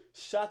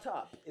 Shut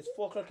up. It's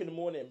 4 o'clock in the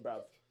morning,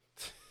 bruv.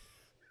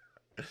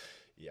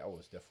 Yeah, I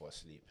was therefore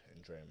asleep,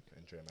 enjoying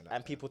my nap.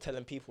 And people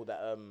telling people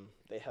that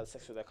they had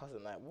sex with their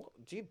cousin. Like, what?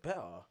 Do better.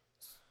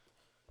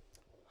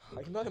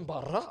 Are you not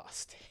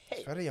embarrassed? Hey.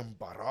 It's very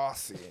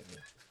embarrassing.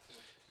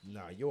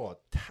 Nah, you're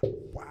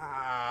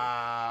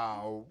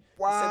wow.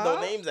 I said no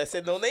names. I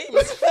said no names.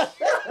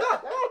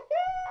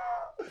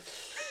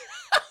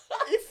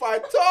 If I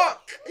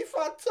talk.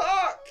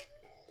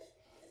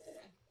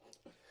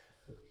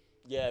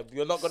 Yeah,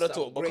 you're not gonna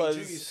talk Great because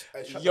juice.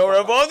 Shut you're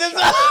the fuck involved in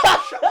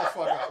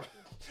up.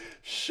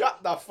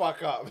 Shut the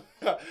fuck up.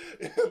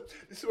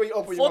 This is where you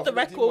open your For the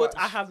mouth too record,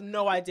 much. I have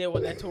no idea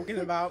what they're talking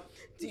about.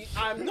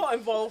 I'm not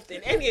involved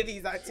in any of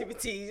these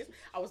activities.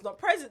 I was not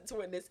present to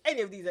witness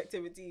any of these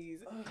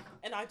activities.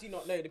 And I do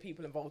not know the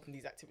people involved in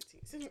these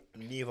activities.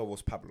 Neither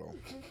was Pablo.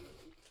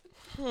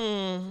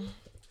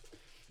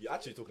 You're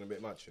actually talking a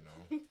bit much, you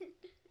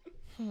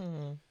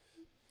know.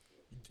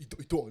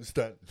 You don't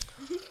understand.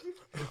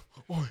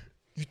 Oh,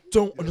 you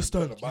don't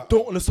understand. You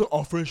don't understand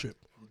our friendship.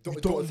 You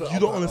don't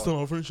understand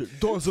our friendship. You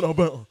don't understand our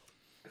banter.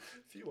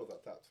 Few was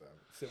like that, fam.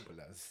 Simple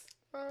as.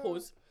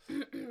 Pause.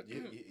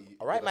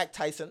 All right, Mike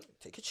Tyson,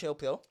 take a chill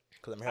pill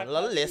because I'm I hearing a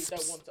lot of personally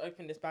lisps. don't want to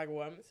open this bag of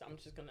worms. I'm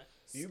just going to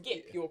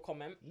skip your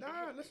comment.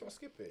 Nah, let's not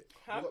skip it.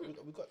 Huh?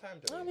 We got time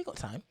today. Oh, we got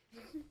time.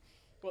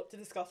 What to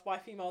discuss why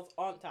females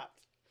aren't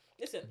tapped.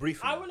 Listen,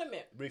 Briefly. I will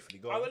admit, Briefly,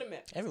 go I on. will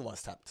admit,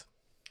 Everyone's tapped.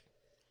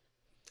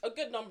 a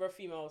good number of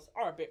females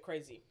are a bit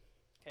crazy.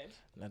 Okay?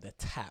 No, they're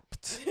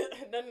tapped.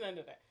 No.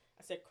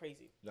 I said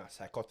crazy. Nah,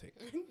 psychotic.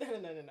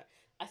 No.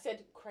 I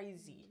said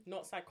crazy,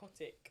 not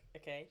psychotic,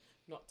 okay?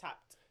 Not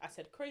tapped. I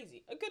said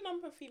crazy. A good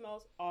number of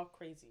females are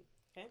crazy,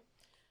 okay?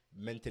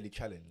 Mentally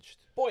challenged.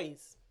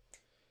 Boys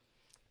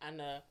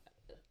and a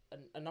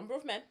number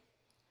of men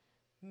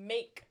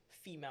make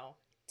female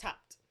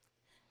tapped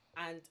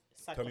and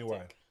psychotic. Tell me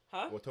why.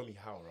 Huh? Well, tell me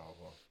how,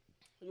 rather.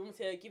 You want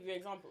me to give you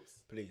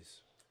examples?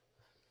 Please.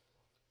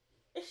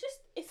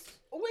 It's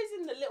always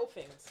in the little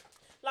things.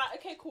 Like,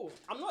 okay, cool.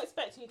 I'm not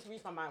expecting you to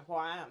read my mind where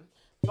I am,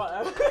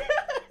 but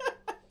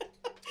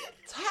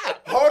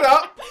Tap. Hold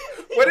up.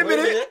 Wait a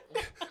minute.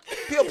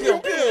 Pew, pew,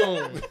 pew.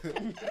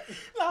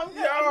 I'm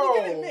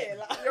gonna admit,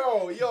 like,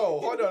 yo,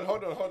 hold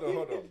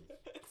on.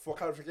 For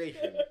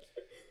clarification,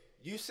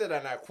 you said,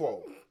 and I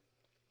quote,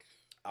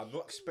 "I'm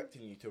not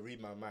expecting you to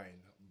read my mind,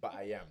 but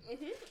I am."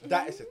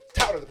 That is the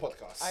title of the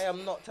podcast. I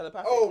am not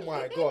telepathic. Oh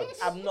my god.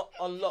 I'm not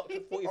unlocked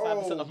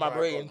 45% of my my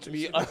brain God. to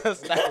be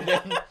understanding.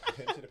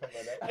 To the point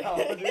like that. How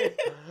do you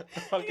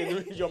fucking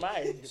read your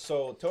mind?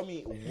 So tell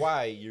me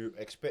why you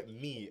expect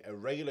me, a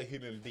regular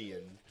human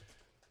being,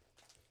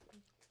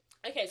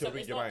 okay, to so read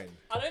it's your not. mind.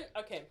 I don't.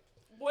 Okay,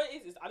 what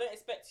it is I don't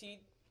expect you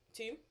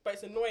to, but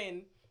it's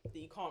annoying that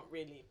you can't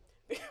really.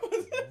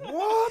 Because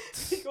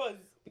What? because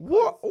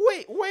What?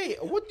 Wait.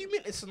 What do you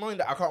mean it's annoying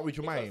that I can't read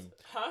your mind?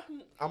 Huh?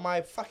 Am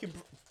I fucking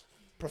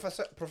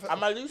professor?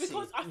 Am I Lucy?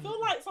 Because I feel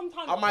like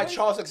sometimes. Am I boys-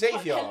 Charles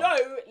Xavier?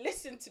 Hello,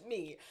 listen to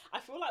me. I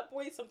feel like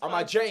boys sometimes. Am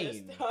I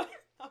Jane?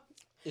 just-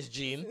 It's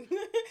Jean.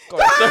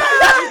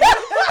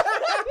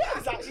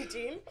 It's actually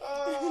Jean.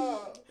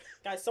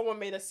 Guys, someone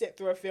made us sit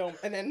through a film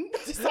and then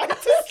decided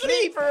to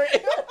sleep for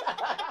it.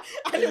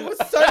 And it was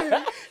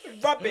so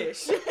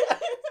rubbish.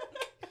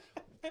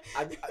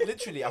 I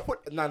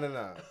put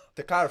no.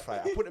 To clarify,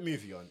 I put a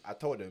movie on. I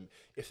told him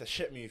it's a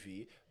shit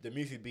movie. The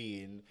movie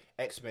being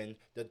X-Men: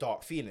 The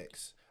Dark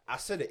Phoenix. I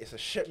said it's a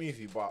shit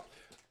movie, but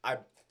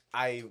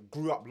I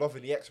grew up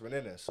loving the X-Men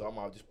in it, so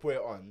I'll just put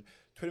it on.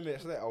 20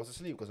 minutes later, I was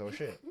asleep because I was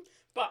shit.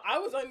 But I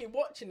was only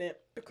watching it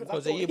because I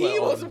Because thought you he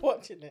were was on.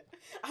 watching it.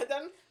 And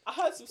then I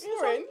heard some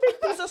snoring.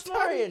 Who's a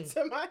snoring?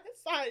 To my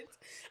side.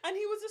 And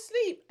he was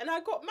asleep. And I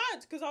got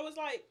mad because I was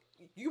like,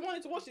 you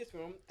wanted to watch this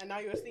film and now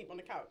you're asleep on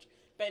the couch.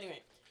 But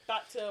anyway,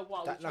 back to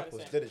what I That was trying nap to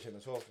was say. diligent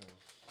as well. Fam.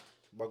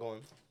 But go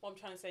on. What I'm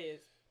trying to say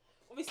is,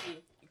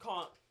 obviously, you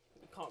can't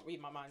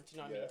read my mind, do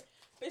you know what I Yeah. mean?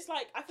 But it's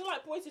like, I feel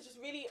like boys are just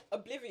really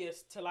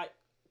oblivious to like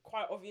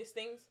quite obvious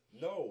things.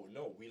 No,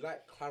 we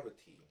like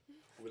clarity.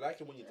 We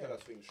like it when you tell us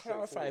things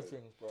Clarify straightforward.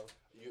 things, bro.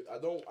 I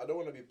don't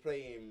want to be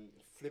playing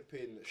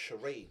flipping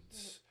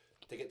charades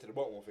to get to the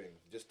bottom of things.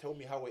 Just tell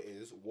me how it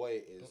is, what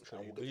it is, and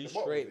we'll get to Be the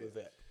bottom straight of with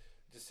it.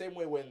 The same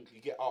way when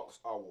you get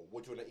asked, "Oh, well,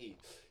 what do you want to eat?"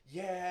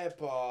 Yeah,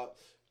 but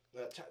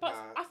But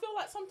I feel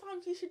like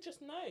sometimes you should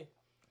just know.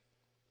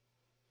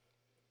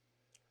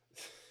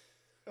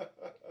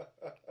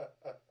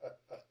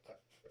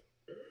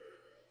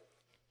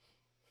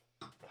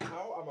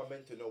 How am I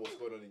meant to know what's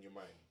going on in your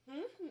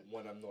mind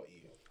when I'm not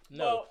you?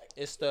 No, Well-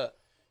 it's the.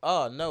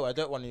 Oh no, I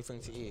don't want anything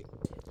to eat.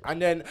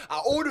 And then I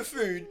order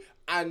food,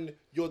 and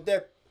you're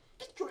there.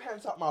 Get your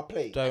hands up my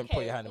plate. Don't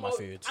put your hand in my well,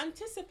 food.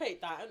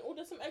 Anticipate that and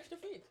order some extra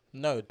food.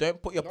 No, don't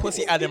put your No.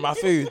 pussy hand in my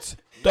food.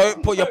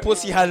 Don't put your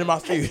pussy hand in my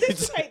food.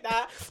 Anticipate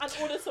that and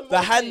order some The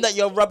more hand food. that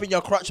you're rubbing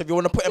your crotch if you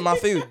want to put in my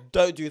food.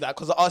 Don't do that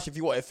because I asked you if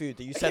you wanted food.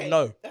 And you said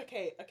no.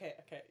 Okay.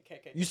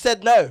 You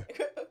said no.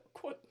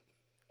 Cool.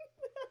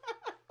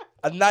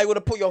 And now you want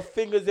to put your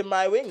fingers in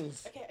my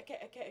wings.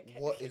 Okay.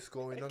 What is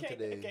going on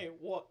today? Okay,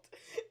 what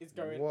is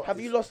going on? What Have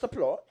is- you lost the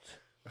plot?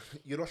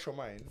 You lost your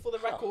mind. For the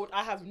record,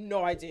 I have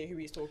no idea who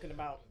he's talking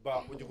about.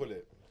 But what do you call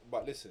it?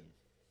 But listen.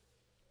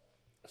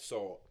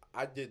 So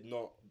I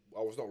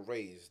was not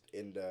raised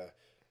in the.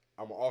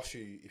 I'm gonna ask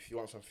you if you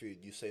want some food.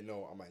 You say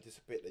no. I'm gonna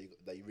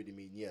anticipate that you really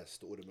mean yes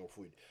to order more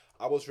food.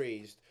 I was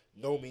raised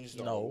no means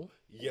no. No.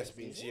 Yes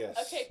means yes.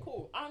 Okay,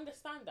 cool. I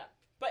understand that.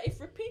 But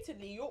if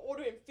repeatedly you're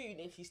ordering food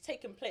and she's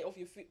taking plate off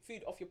your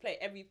food off your plate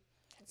every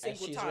And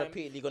single she's time,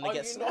 repeatedly gonna are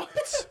get you not-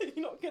 slapped.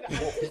 You're not gonna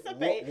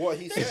anticipate. What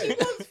he that she said.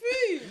 wants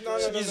food. No,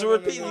 She's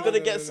repeatedly gonna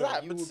get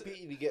slapped. You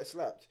repeatedly get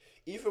slapped.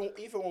 Even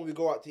when we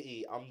go out to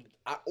eat,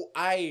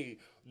 I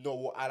know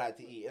what I like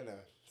to eat. Innit?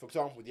 For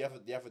example, the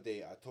other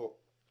day I took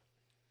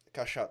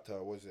cash out to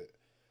what was it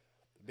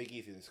Big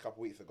Easy this a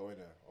couple weeks ago,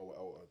 innit?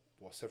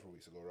 Or several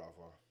weeks ago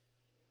rather.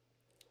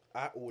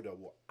 I order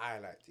what I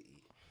like to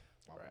eat.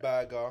 My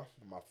burger,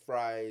 my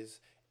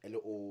fries, a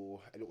little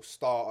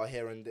starter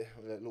here and there,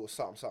 a little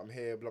something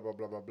here, blah blah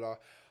blah blah blah.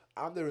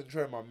 I'm there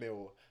enjoying my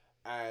meal,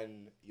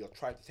 and you're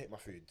trying to take my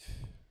food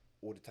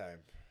all the time.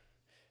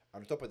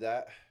 And on top of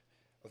that, I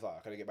was like,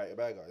 I gotta get back your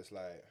burger. It's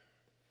like,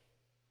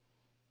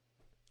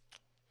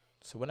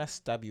 So when I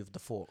stab you with the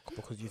fork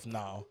because you've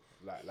now.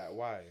 like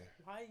why?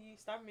 Why are you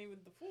stabbing me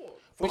with the fork?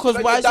 Because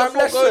Like why your is your damn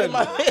fork going in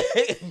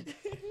lesson.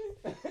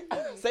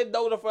 my Said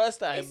no the first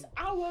time. It's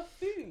our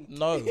food.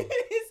 No.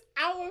 It's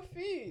our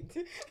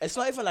food. It's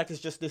not even like it's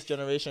just this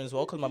generation as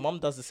well because my mom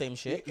does the same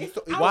shit. You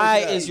thought- Why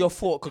yeah. is your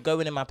fork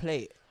going in my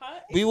plate? Huh?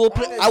 We will.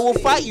 I will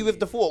Honestly. fight you with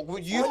the fork.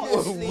 You.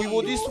 Honestly. We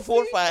will do Your the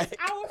fork food fight. is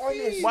our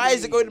food. Honestly. Why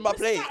is it going in my We're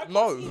plate? sat across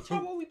No. each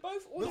other, we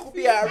both We order could food.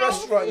 be at a It's our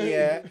restaurant, food.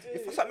 yeah.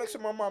 If I sat next to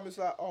my mum, it's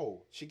like,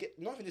 oh, she get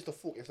nothing. It's the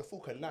fork. It's the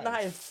fork and knife.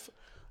 Knife.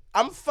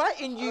 I'm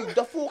fighting you.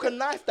 The fork and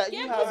knife that Yeah,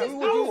 you because have. it's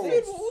We our will do food.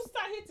 this. We all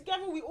sat here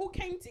together. We all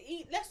came to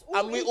eat. Let's all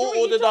And we enjoy all each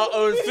ordered our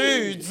other's own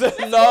food. foods. Let's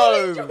all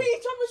No. enjoy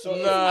each other's So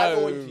food. if I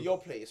go No. into your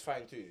plate, it's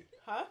fine too.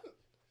 Huh?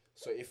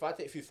 So if I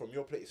take food from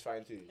your plate, it's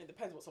fine too. It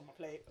depends what's on my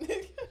plate.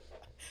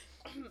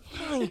 I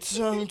don't When I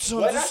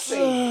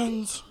say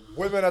understand.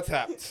 women are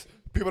tapped,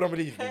 people don't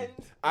believe me.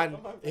 Depends And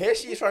on my plate. here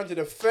she is trying to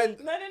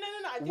defend No. I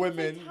didn't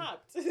Women say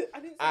tapped. I didn't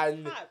say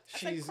and tapped. I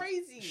said she's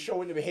crazy.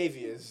 showing the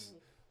behaviors.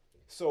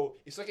 So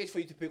it's okay for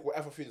you to pick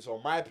whatever food is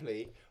on my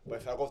plate, but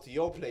if I go to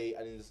your plate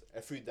and it's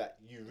a food that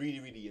you really,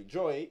 really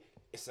enjoy,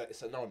 it's a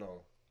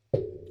no.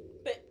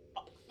 But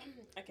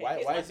okay, Why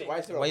here's my is thing.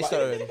 there a Why you but?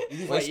 stuttering? You Why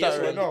you like yes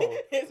or stuttering? no?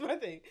 Here's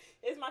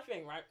my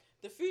thing, right?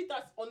 The food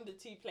that's on the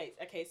 2 plates.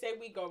 Okay, say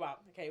we go out.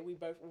 Okay, we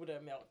both order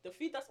a meal. The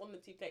food that's on the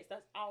 2 plates,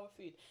 that's our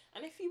food.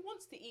 And if he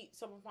wants to eat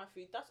some of my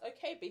food, that's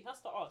okay. But he has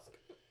to ask.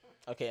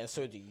 Okay, and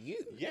so do you.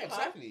 Yeah,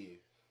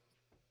 exactly.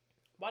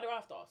 Why do I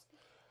have to ask?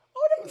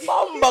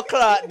 Mamba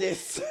clock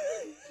this.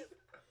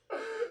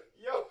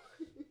 Yo,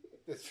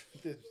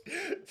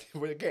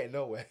 we're getting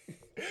nowhere.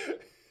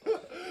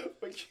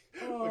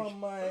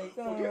 My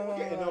We're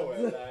getting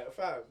nowhere. Like,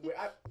 fam,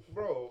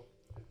 bro,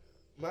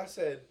 man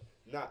said,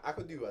 nah, I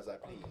could do as I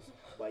please.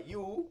 But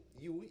you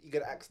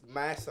gotta ask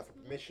master for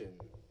permission.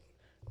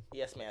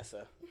 Yes,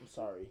 master. I'm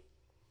sorry.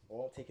 I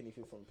won't take any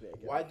food from the plate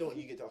again. Why don't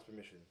you get to ask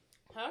permission?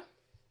 Huh?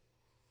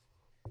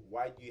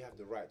 Why do you have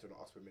the right to not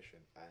ask permission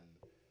and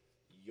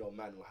your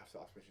man will have to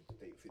ask permission to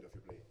take food off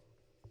your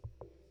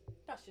plate?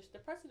 That's just the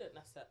precedent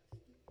that's set.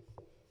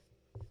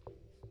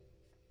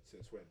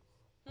 Since when?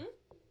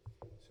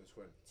 Since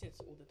when? Since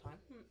all the time.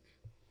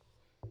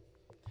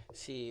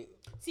 See,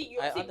 See,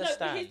 I but here's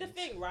the understand.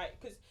 thing, right?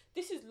 Because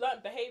this is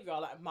learnt behavior.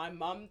 Like, my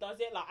mum does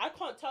it. Like, I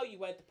can't tell you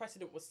where the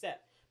precedent was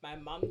set. My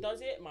mum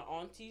does it. My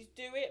aunties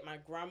do it. My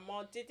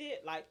grandma did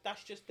it. Like,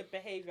 that's just the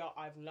behavior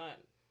I've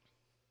learned.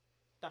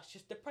 That's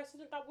just the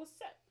precedent that was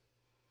set.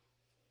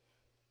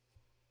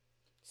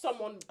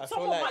 Someone I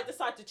feel like might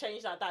decide to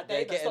change that day. they're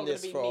That's getting not going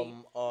this to be from,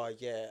 me. oh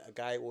yeah, a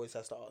guy always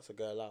has to ask a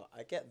girl out.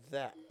 I get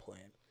that point.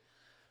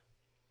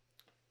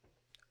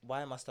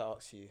 Why must I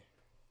ask you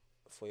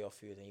for your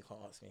food and you can't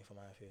ask me for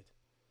my food?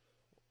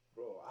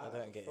 Bro, I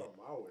don't get it.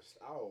 I always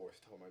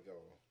tell my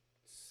girl,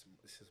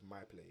 this is my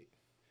plate.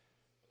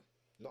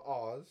 Not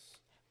ours.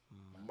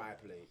 My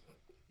plate.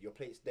 Your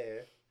plate's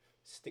there.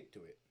 Stick to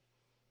it.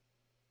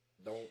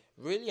 Don't.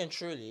 Really and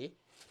truly,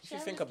 if you Share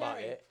think is about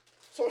caring. it,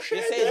 So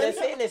share they're then.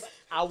 saying it's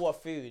our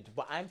food,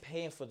 but I'm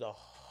paying for the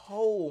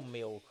whole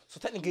meal. So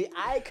technically,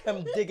 I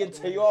can dig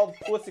into your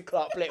pussy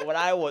clock plate when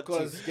I want to.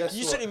 'Cause guess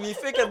You what? shouldn't be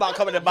thinking about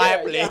coming to my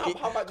Yeah, plate yeah,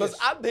 how about because this?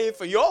 I'm paying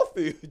for your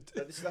food.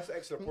 That's an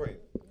excellent point.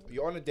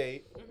 You're on a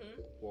date.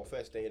 Well,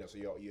 first date, so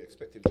you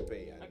expect him to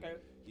pay, and Okay.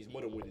 he's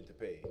more than willing to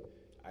pay,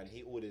 and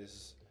he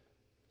orders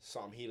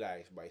something he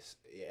likes, but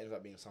it ends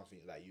up being something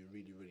that you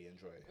really, really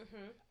enjoy.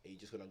 And you're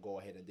just gonna go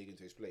ahead and dig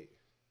into his plate.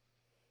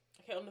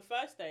 Okay, on the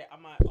first day, I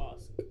might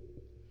ask.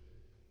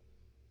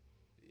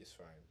 It's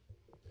fine.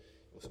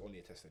 It was only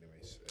a test,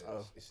 anyways.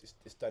 Oh.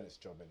 It's done its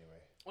job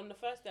anyway. On the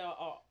first day,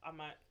 I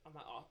might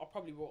ask. I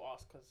probably will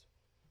ask,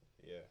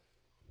 Yeah.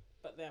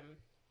 but then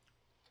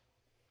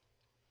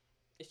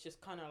it's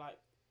just kind of like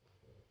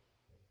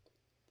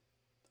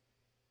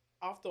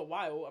after a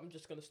while, I'm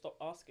just gonna stop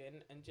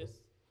asking and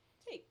just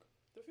take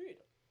the food.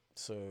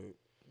 So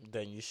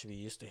then you should be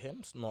used to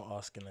him not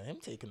asking and him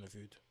taking the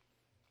food.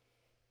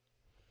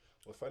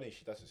 What's funny,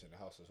 she does this in the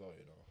house as well,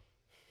 you know.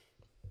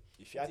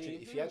 If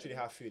Do you actually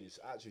have food, it's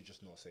actually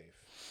just not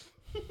safe.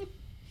 Dude,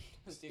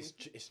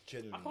 It's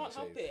genuinely I can't not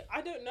help safe. it.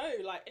 I don't know.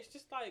 Like, it's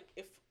just like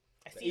if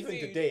I see Even food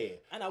today,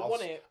 and I was-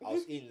 want it. I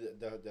was eating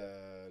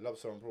the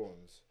lobster and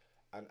prawns,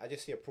 and I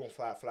just see a prawn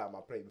fly on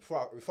my plate.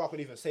 Before I could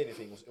even say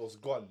anything, it was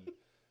gone.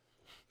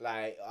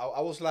 Like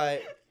I was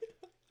like,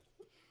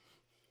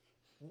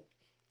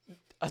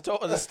 I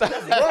don't understand.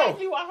 That's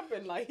exactly what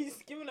happened. Like,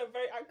 he's given a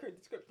very accurate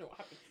description of what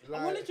happened.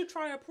 Like- I wanted to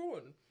try a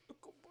prawn.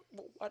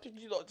 Why did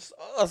you not just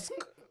ask?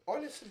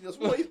 honestly, there's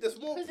more Because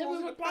prawns they in were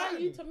the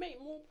requiring you pan. to make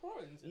more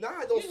prawns. Nah,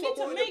 there You was didn't some need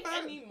more to in make the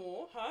pan. any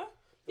more, huh?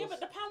 Yeah, but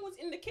the pan was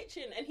in the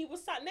kitchen and he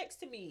was sat next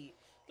to me.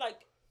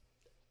 Like,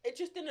 it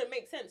just didn't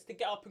make sense to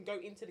get up and go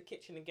into the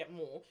kitchen and get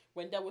more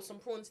when there were some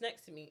prawns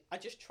next to me. I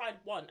just tried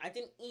one. I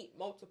didn't eat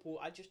multiple.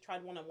 I just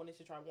tried one. I wanted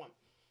to try one.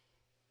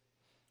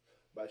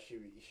 But she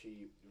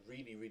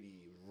really,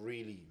 really,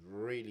 really,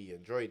 really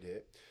enjoyed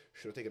it.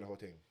 Should have taken the whole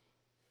thing.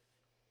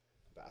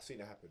 But I've seen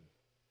it happen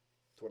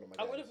to one of my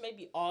I guys. would have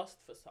maybe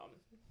asked for some.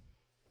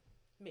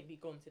 Maybe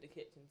gone to the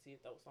kitchen see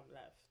if there was some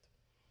left.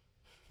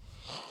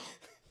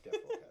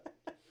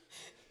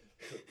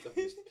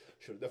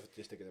 Should have definitely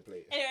just taken the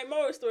plate. Anyway,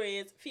 moral story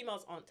is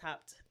females aren't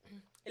tapped.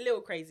 A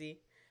little crazy,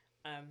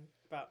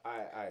 but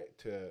I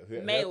to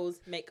whoever,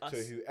 males make us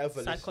to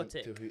whoever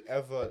psychotic. to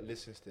whoever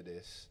listens to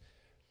this,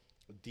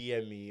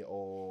 DM me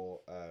or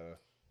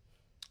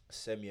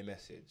send me a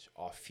message.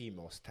 Are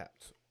females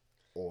tapped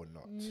or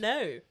not?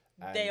 No,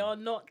 they And are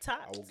not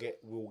tapped.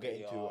 We'll get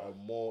They into are. a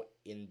more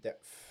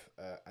in-depth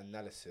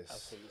analysis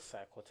Absolutely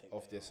psychotic.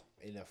 of this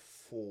in a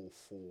full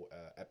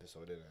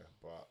episode, innit?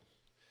 But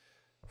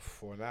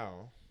for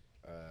now,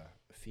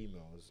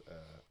 females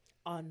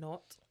Are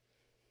not.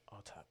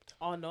 Are tapped.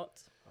 Are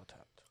not. Are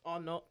tapped. Are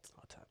not.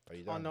 Are tapped. are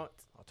you Are done? not.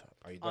 Are tapped.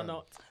 Are you Are done?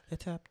 not. They're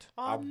tapped.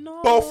 Are Are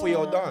not. both of you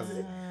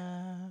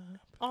done?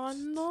 Are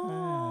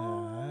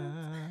not.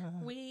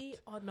 We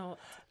are not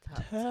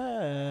tapped.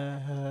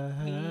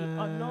 We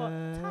are not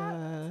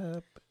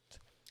tapped.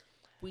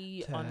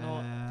 We are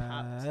not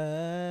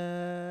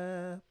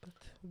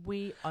tapped.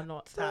 We are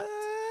not tapped.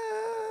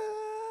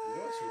 You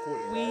know what you call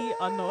it? We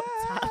are not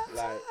tapped.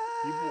 Like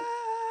people.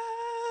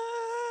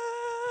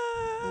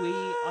 We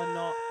are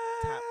not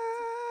tapped.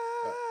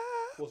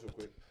 Pause real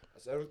quick.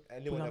 Has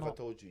anyone We are ever not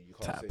told you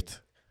can't sing?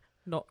 Tapped.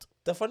 Not.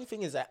 The funny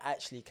thing is, I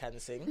actually can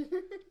sing.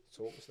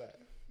 So what was that?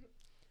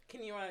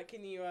 Can you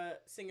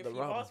sing a The few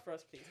rum. bars for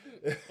us,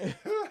 please?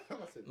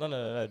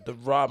 No. The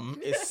rum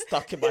is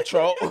stuck in my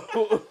throat.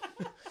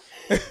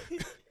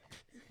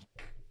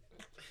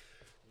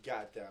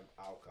 Goddamn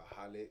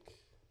alcoholic.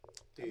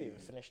 I haven't even Dude.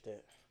 finished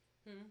it.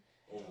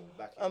 Oh,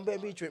 back I'm in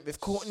baby time. drink with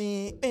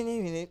Courtney. Sing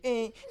Sing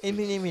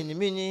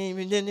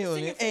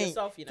it for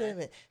yourself, you know.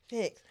 7,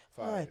 6,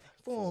 5, 5,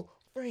 4,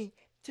 3,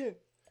 2.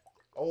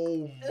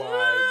 Oh my.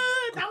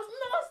 That was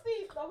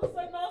nasty. That was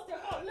so nasty. I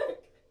can't look.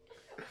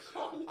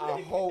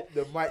 I hope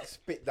the mic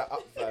spit that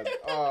up, fam.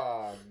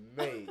 Ah,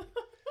 mate.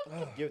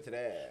 Give it to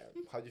them.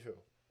 How do you feel?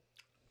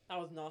 That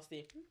was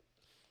nasty.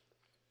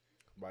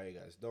 Bye, you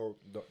guys.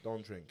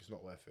 Don't drink. It's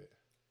not worth it.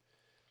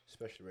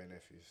 Especially Ray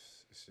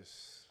nephews. It's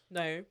just.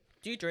 No.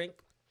 Do you drink?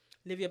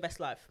 Live your best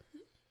life.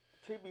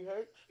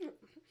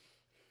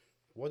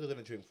 What are they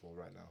gonna drink for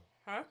right now?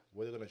 Huh?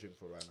 What are they gonna drink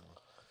for right now?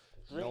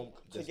 Drink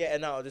to there's,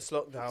 getting out of this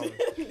lockdown.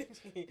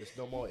 there's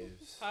no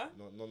motives. Huh?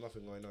 No,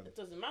 nothing going on. It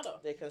doesn't matter.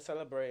 They can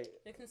celebrate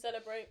They can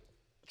celebrate,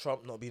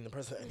 Trump not being the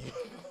president anymore.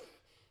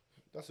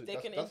 They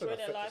can enjoy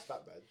their life.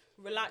 That bad.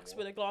 relax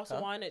with a glass of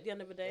Huh? wine at the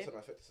end of the day. Doesn't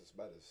affect us as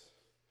bad as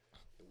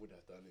it would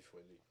have done if we're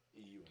in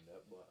the EU and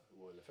that, but it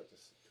will affect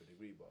us to a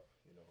degree. But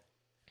you know,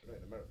 we're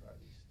not in America at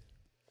least.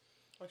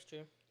 That's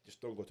true. Just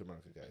don't go to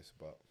America, guys.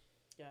 But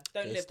Yeah.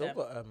 Don't They live still there.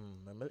 got a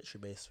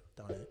military base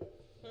down there.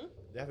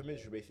 they have a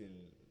military base in,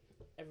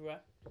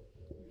 Everywhere.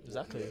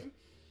 Exactly.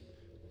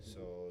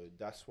 so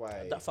that's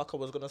why. That fucker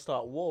was gonna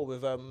start war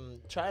with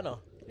China.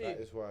 That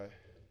is why.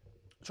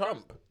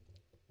 Trump.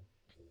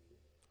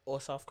 Or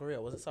South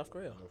Korea. Was it South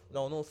Korea?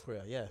 No, North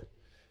Korea, yeah.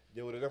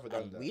 They would have never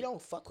done And that. we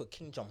don't fuck with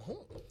Kim Jong Un.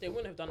 They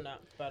wouldn't have done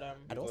that, but I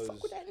don't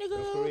fuck with that North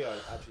nigga. Korea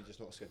are actually just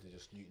not scared to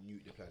just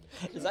nuke the planet.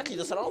 Exactly,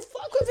 just I don't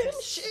fuck with him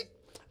shit.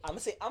 I'ma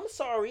say I'm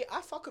sorry,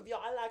 I fuck with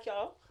y'all, I like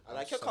y'all. I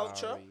like your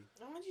culture. Sorry.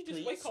 why don't you just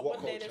Please? wake up What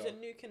one day there's a culture?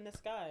 nuke in the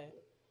sky?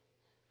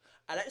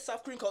 I like the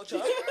South Korean culture.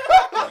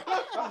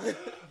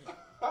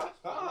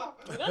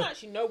 We don't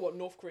actually know what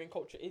North Korean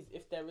culture is,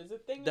 if there is a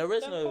thing. There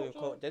is them no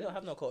culture. they don't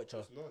have no culture.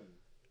 It's none.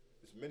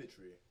 It's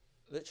military.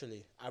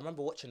 Literally. I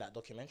remember watching that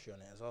documentary on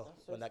it as well.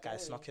 That's so When that guy scary.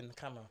 snuck in the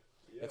camera.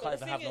 Yeah. They But can't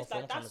the even have thing no is,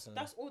 film like, cameras in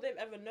there. that's all they've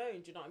ever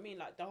known. Do you know what I mean?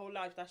 Like the whole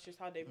life, that's just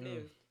how they've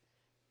lived.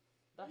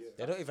 That's, Yeah.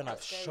 They don't even quite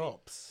have scary.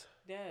 shops.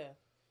 Yeah. A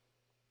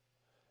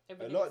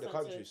Everything's lot of the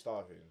censored. country is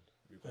starving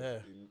because Yeah.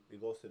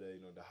 it goes to the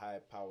the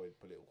high-powered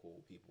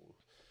political people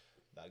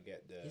that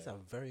get the. He's a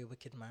very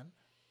wicked man.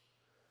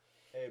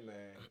 Hey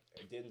man,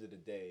 at the end of the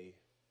day,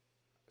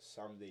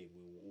 someday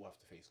we will all have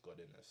to face God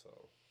in there.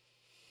 So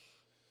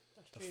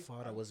That's The true.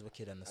 father was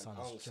wicked and the and son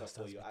is answer just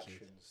for as your wicked.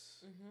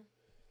 actions Mhm.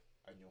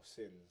 and your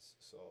sins.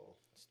 So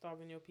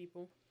Starving your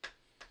people.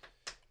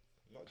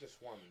 not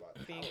just one, but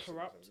Being thousands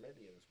corrupt. and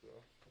millions, bro.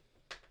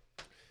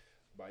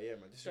 But yeah,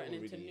 man, this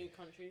Threatening is what into really. new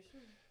countries.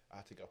 I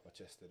had to get off my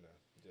chest in there,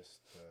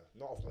 just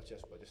not off my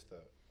chest, but just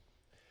to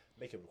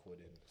make a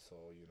recording. So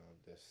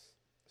there's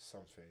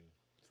something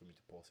for me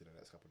to post in the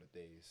next couple of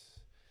days,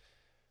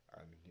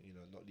 and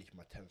not leave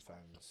my 10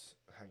 fans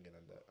hanging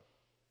on that.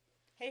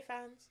 Hey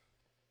fans.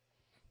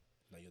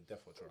 No, you're deaf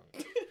or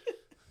drunk.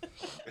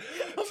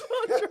 I'm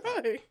not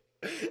drunk.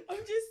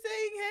 I'm just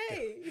saying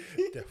hey.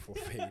 Deaf or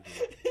faded.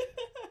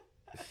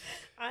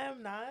 I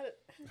am not.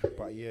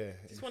 But yeah,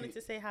 Just wanted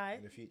to say hi.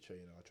 in the future,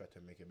 I'll try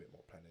to make a bit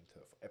more planning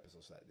for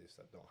episodes like this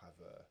that don't have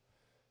a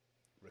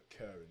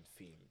recurring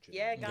theme. do you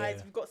know Yeah, what I mean? guys,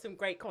 Yeah. we've got some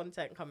great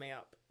content coming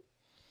up.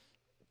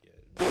 Yeah.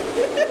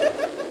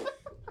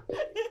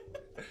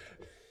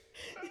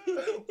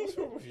 What's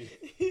wrong with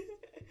you?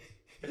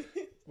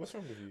 What's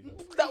wrong with you?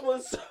 That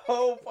was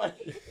so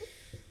funny.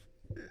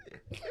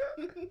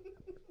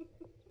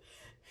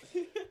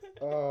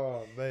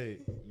 Oh,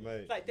 mate.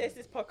 Like, there's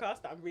this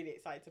podcast that I'm really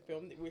excited to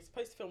film. We were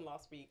supposed to film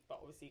last week, but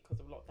obviously because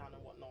of lockdown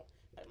and whatnot,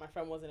 like my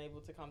friend wasn't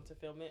able to come to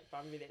film it. But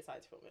I'm really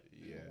excited to film it.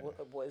 Yeah.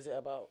 What is it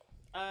about?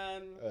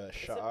 It's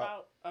Shut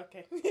up. about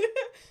okay.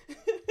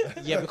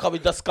 Yeah, we can't be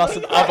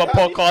discussing other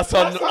podcasts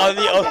on the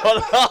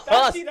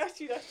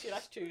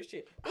That's true.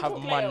 We'll Have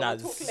talk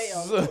manners.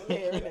 later,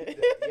 innit?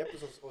 The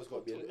episode's always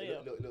got to be a Later.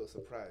 little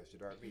surprise, do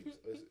you know what I mean?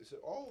 It's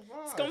oh,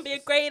 right. It's gonna be a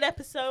great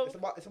episode.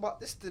 It's about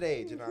this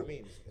today, do you know what I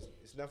mean?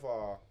 It's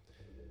never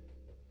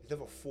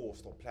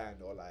forced or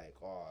planned or like,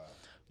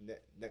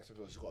 next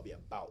episode's got to be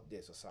about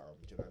this or something,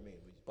 do you know what I mean?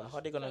 But how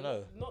are they gonna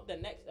know? Not the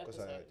next Because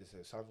episode.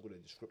 there's something in the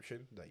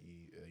description that you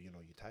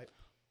type.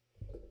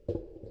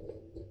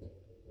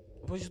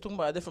 What you talking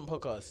about? A different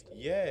podcast?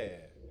 Yeah,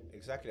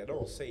 exactly. I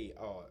don't say,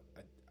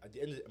 at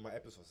the end of my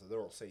episodes, I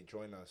don't say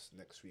join us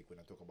next week when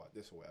I talk about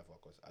this or whatever,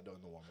 because I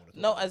don't know what I'm going to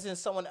talk No, about. as in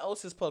someone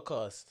else's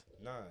podcast.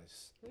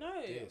 Nice. No,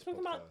 I'm This talking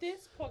about podcast.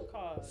 this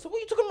podcast. So what are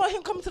you talking about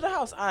him coming to the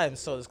house? I'm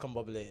so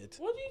discombobulated.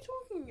 What are you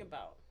talking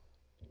about?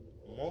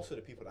 Most of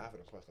the people that I have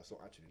in the podcast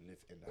don't actually live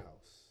in the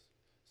house.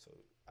 So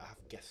I have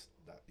guests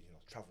that,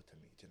 travel to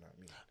me, do you know what I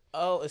mean?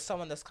 Oh, it's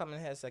someone that's coming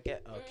here to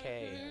get.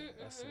 Okay,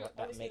 that's what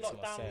that Obviously, makes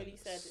more lockdown sense. really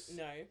said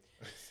no,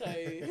 so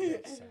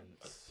Makes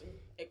sense.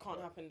 it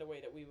can't happen the way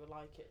that we would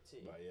like it to.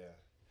 But yeah,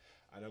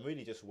 and I'm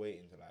really just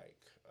waiting to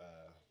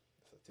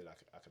till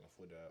I can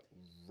afford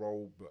a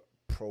Robe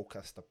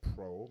Procaster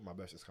Pro. My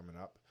birthday's coming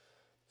up,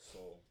 so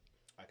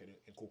I can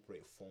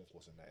incorporate phone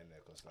calls in that in there.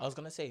 Cause I was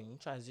gonna say, you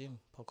try Zoom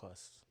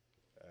podcast.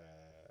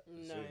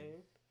 No.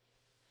 Zoom.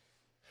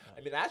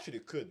 I mean, I actually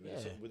could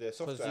with the Because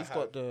software I you've have.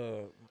 got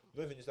the.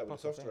 Not even just that,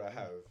 with the proper software I thing,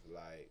 yeah.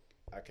 have, like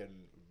I can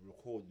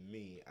record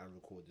me and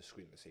record the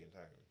screen at the same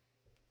time.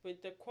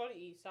 But the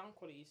quality, sound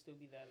quality, still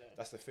be there though.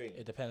 That's the thing.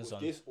 It depends with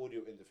on. this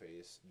audio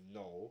interface.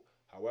 No,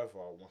 however,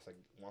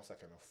 once I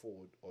can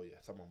afford,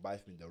 someone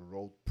buys me the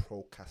Rode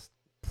Procaster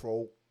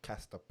Pro.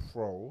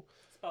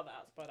 Spell that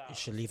out. Spell that You out.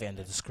 should leave it in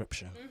the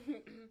description.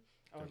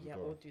 Oh There we yeah,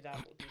 go. we'll do that.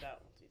 We'll do that.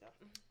 We'll do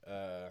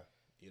that.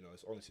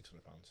 It's only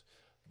 £600.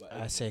 But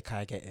I say, can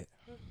I get it?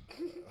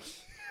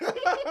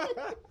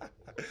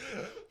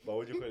 but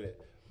what do you call it?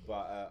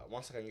 But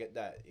once I can get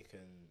that, it can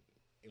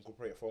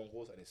incorporate phone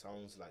calls, and it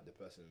sounds like the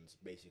person's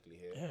basically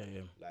here.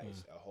 Yeah. Like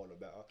it's a whole lot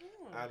better.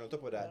 Oh. And on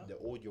top of that, the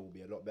audio will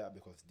be a lot better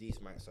because these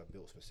mics are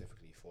built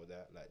specifically for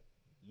that. Like,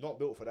 not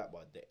built for that,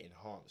 but they're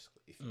enhanced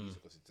if you use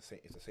it because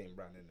it's the same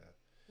brand in there.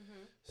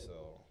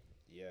 So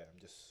yeah, I'm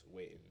just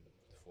waiting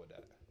for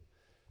that.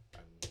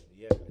 And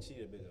yeah, I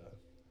see a bit of.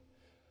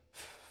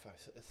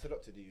 It's a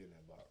lot to do, you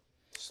know, but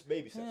it's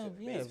baby steps. Yeah,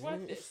 Baby It's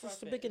worth it, it's it's just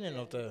the worth it, beginning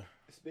yeah. of the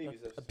It's baby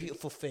steps. a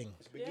beautiful thing.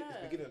 It's the Yeah.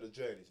 beginning of the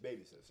journey. It's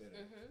baby steps, isn't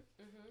it?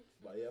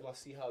 But yeah, I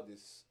must see how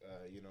this,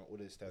 all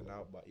this turn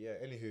out. But yeah,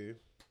 anywho,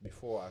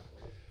 before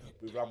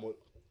we ramble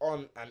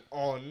on and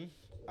on,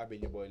 I've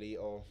been your boy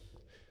Lito.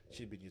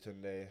 She's been your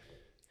Tunde.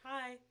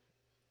 Hi.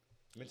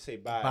 I meant to say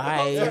bye.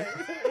 Bye.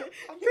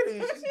 I'm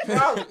kidding you. She's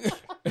drunk.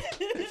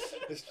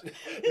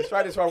 let's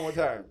try this one more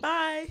time.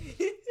 Bye.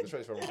 Let's try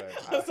this one more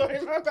time.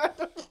 Sorry, my bad.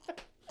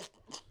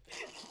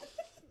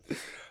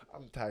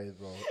 I'm tired,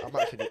 bro.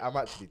 I'm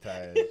actually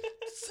tired.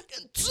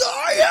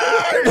 Sorry.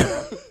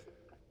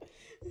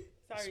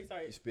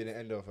 It's been the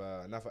end of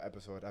another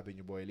episode. I've been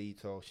your boy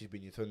Lito. She's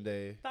been your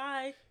Tunde.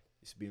 Bye.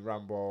 It's been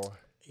Rambo.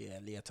 Yeah,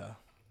 later.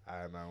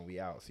 And we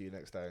out. See you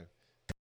next time.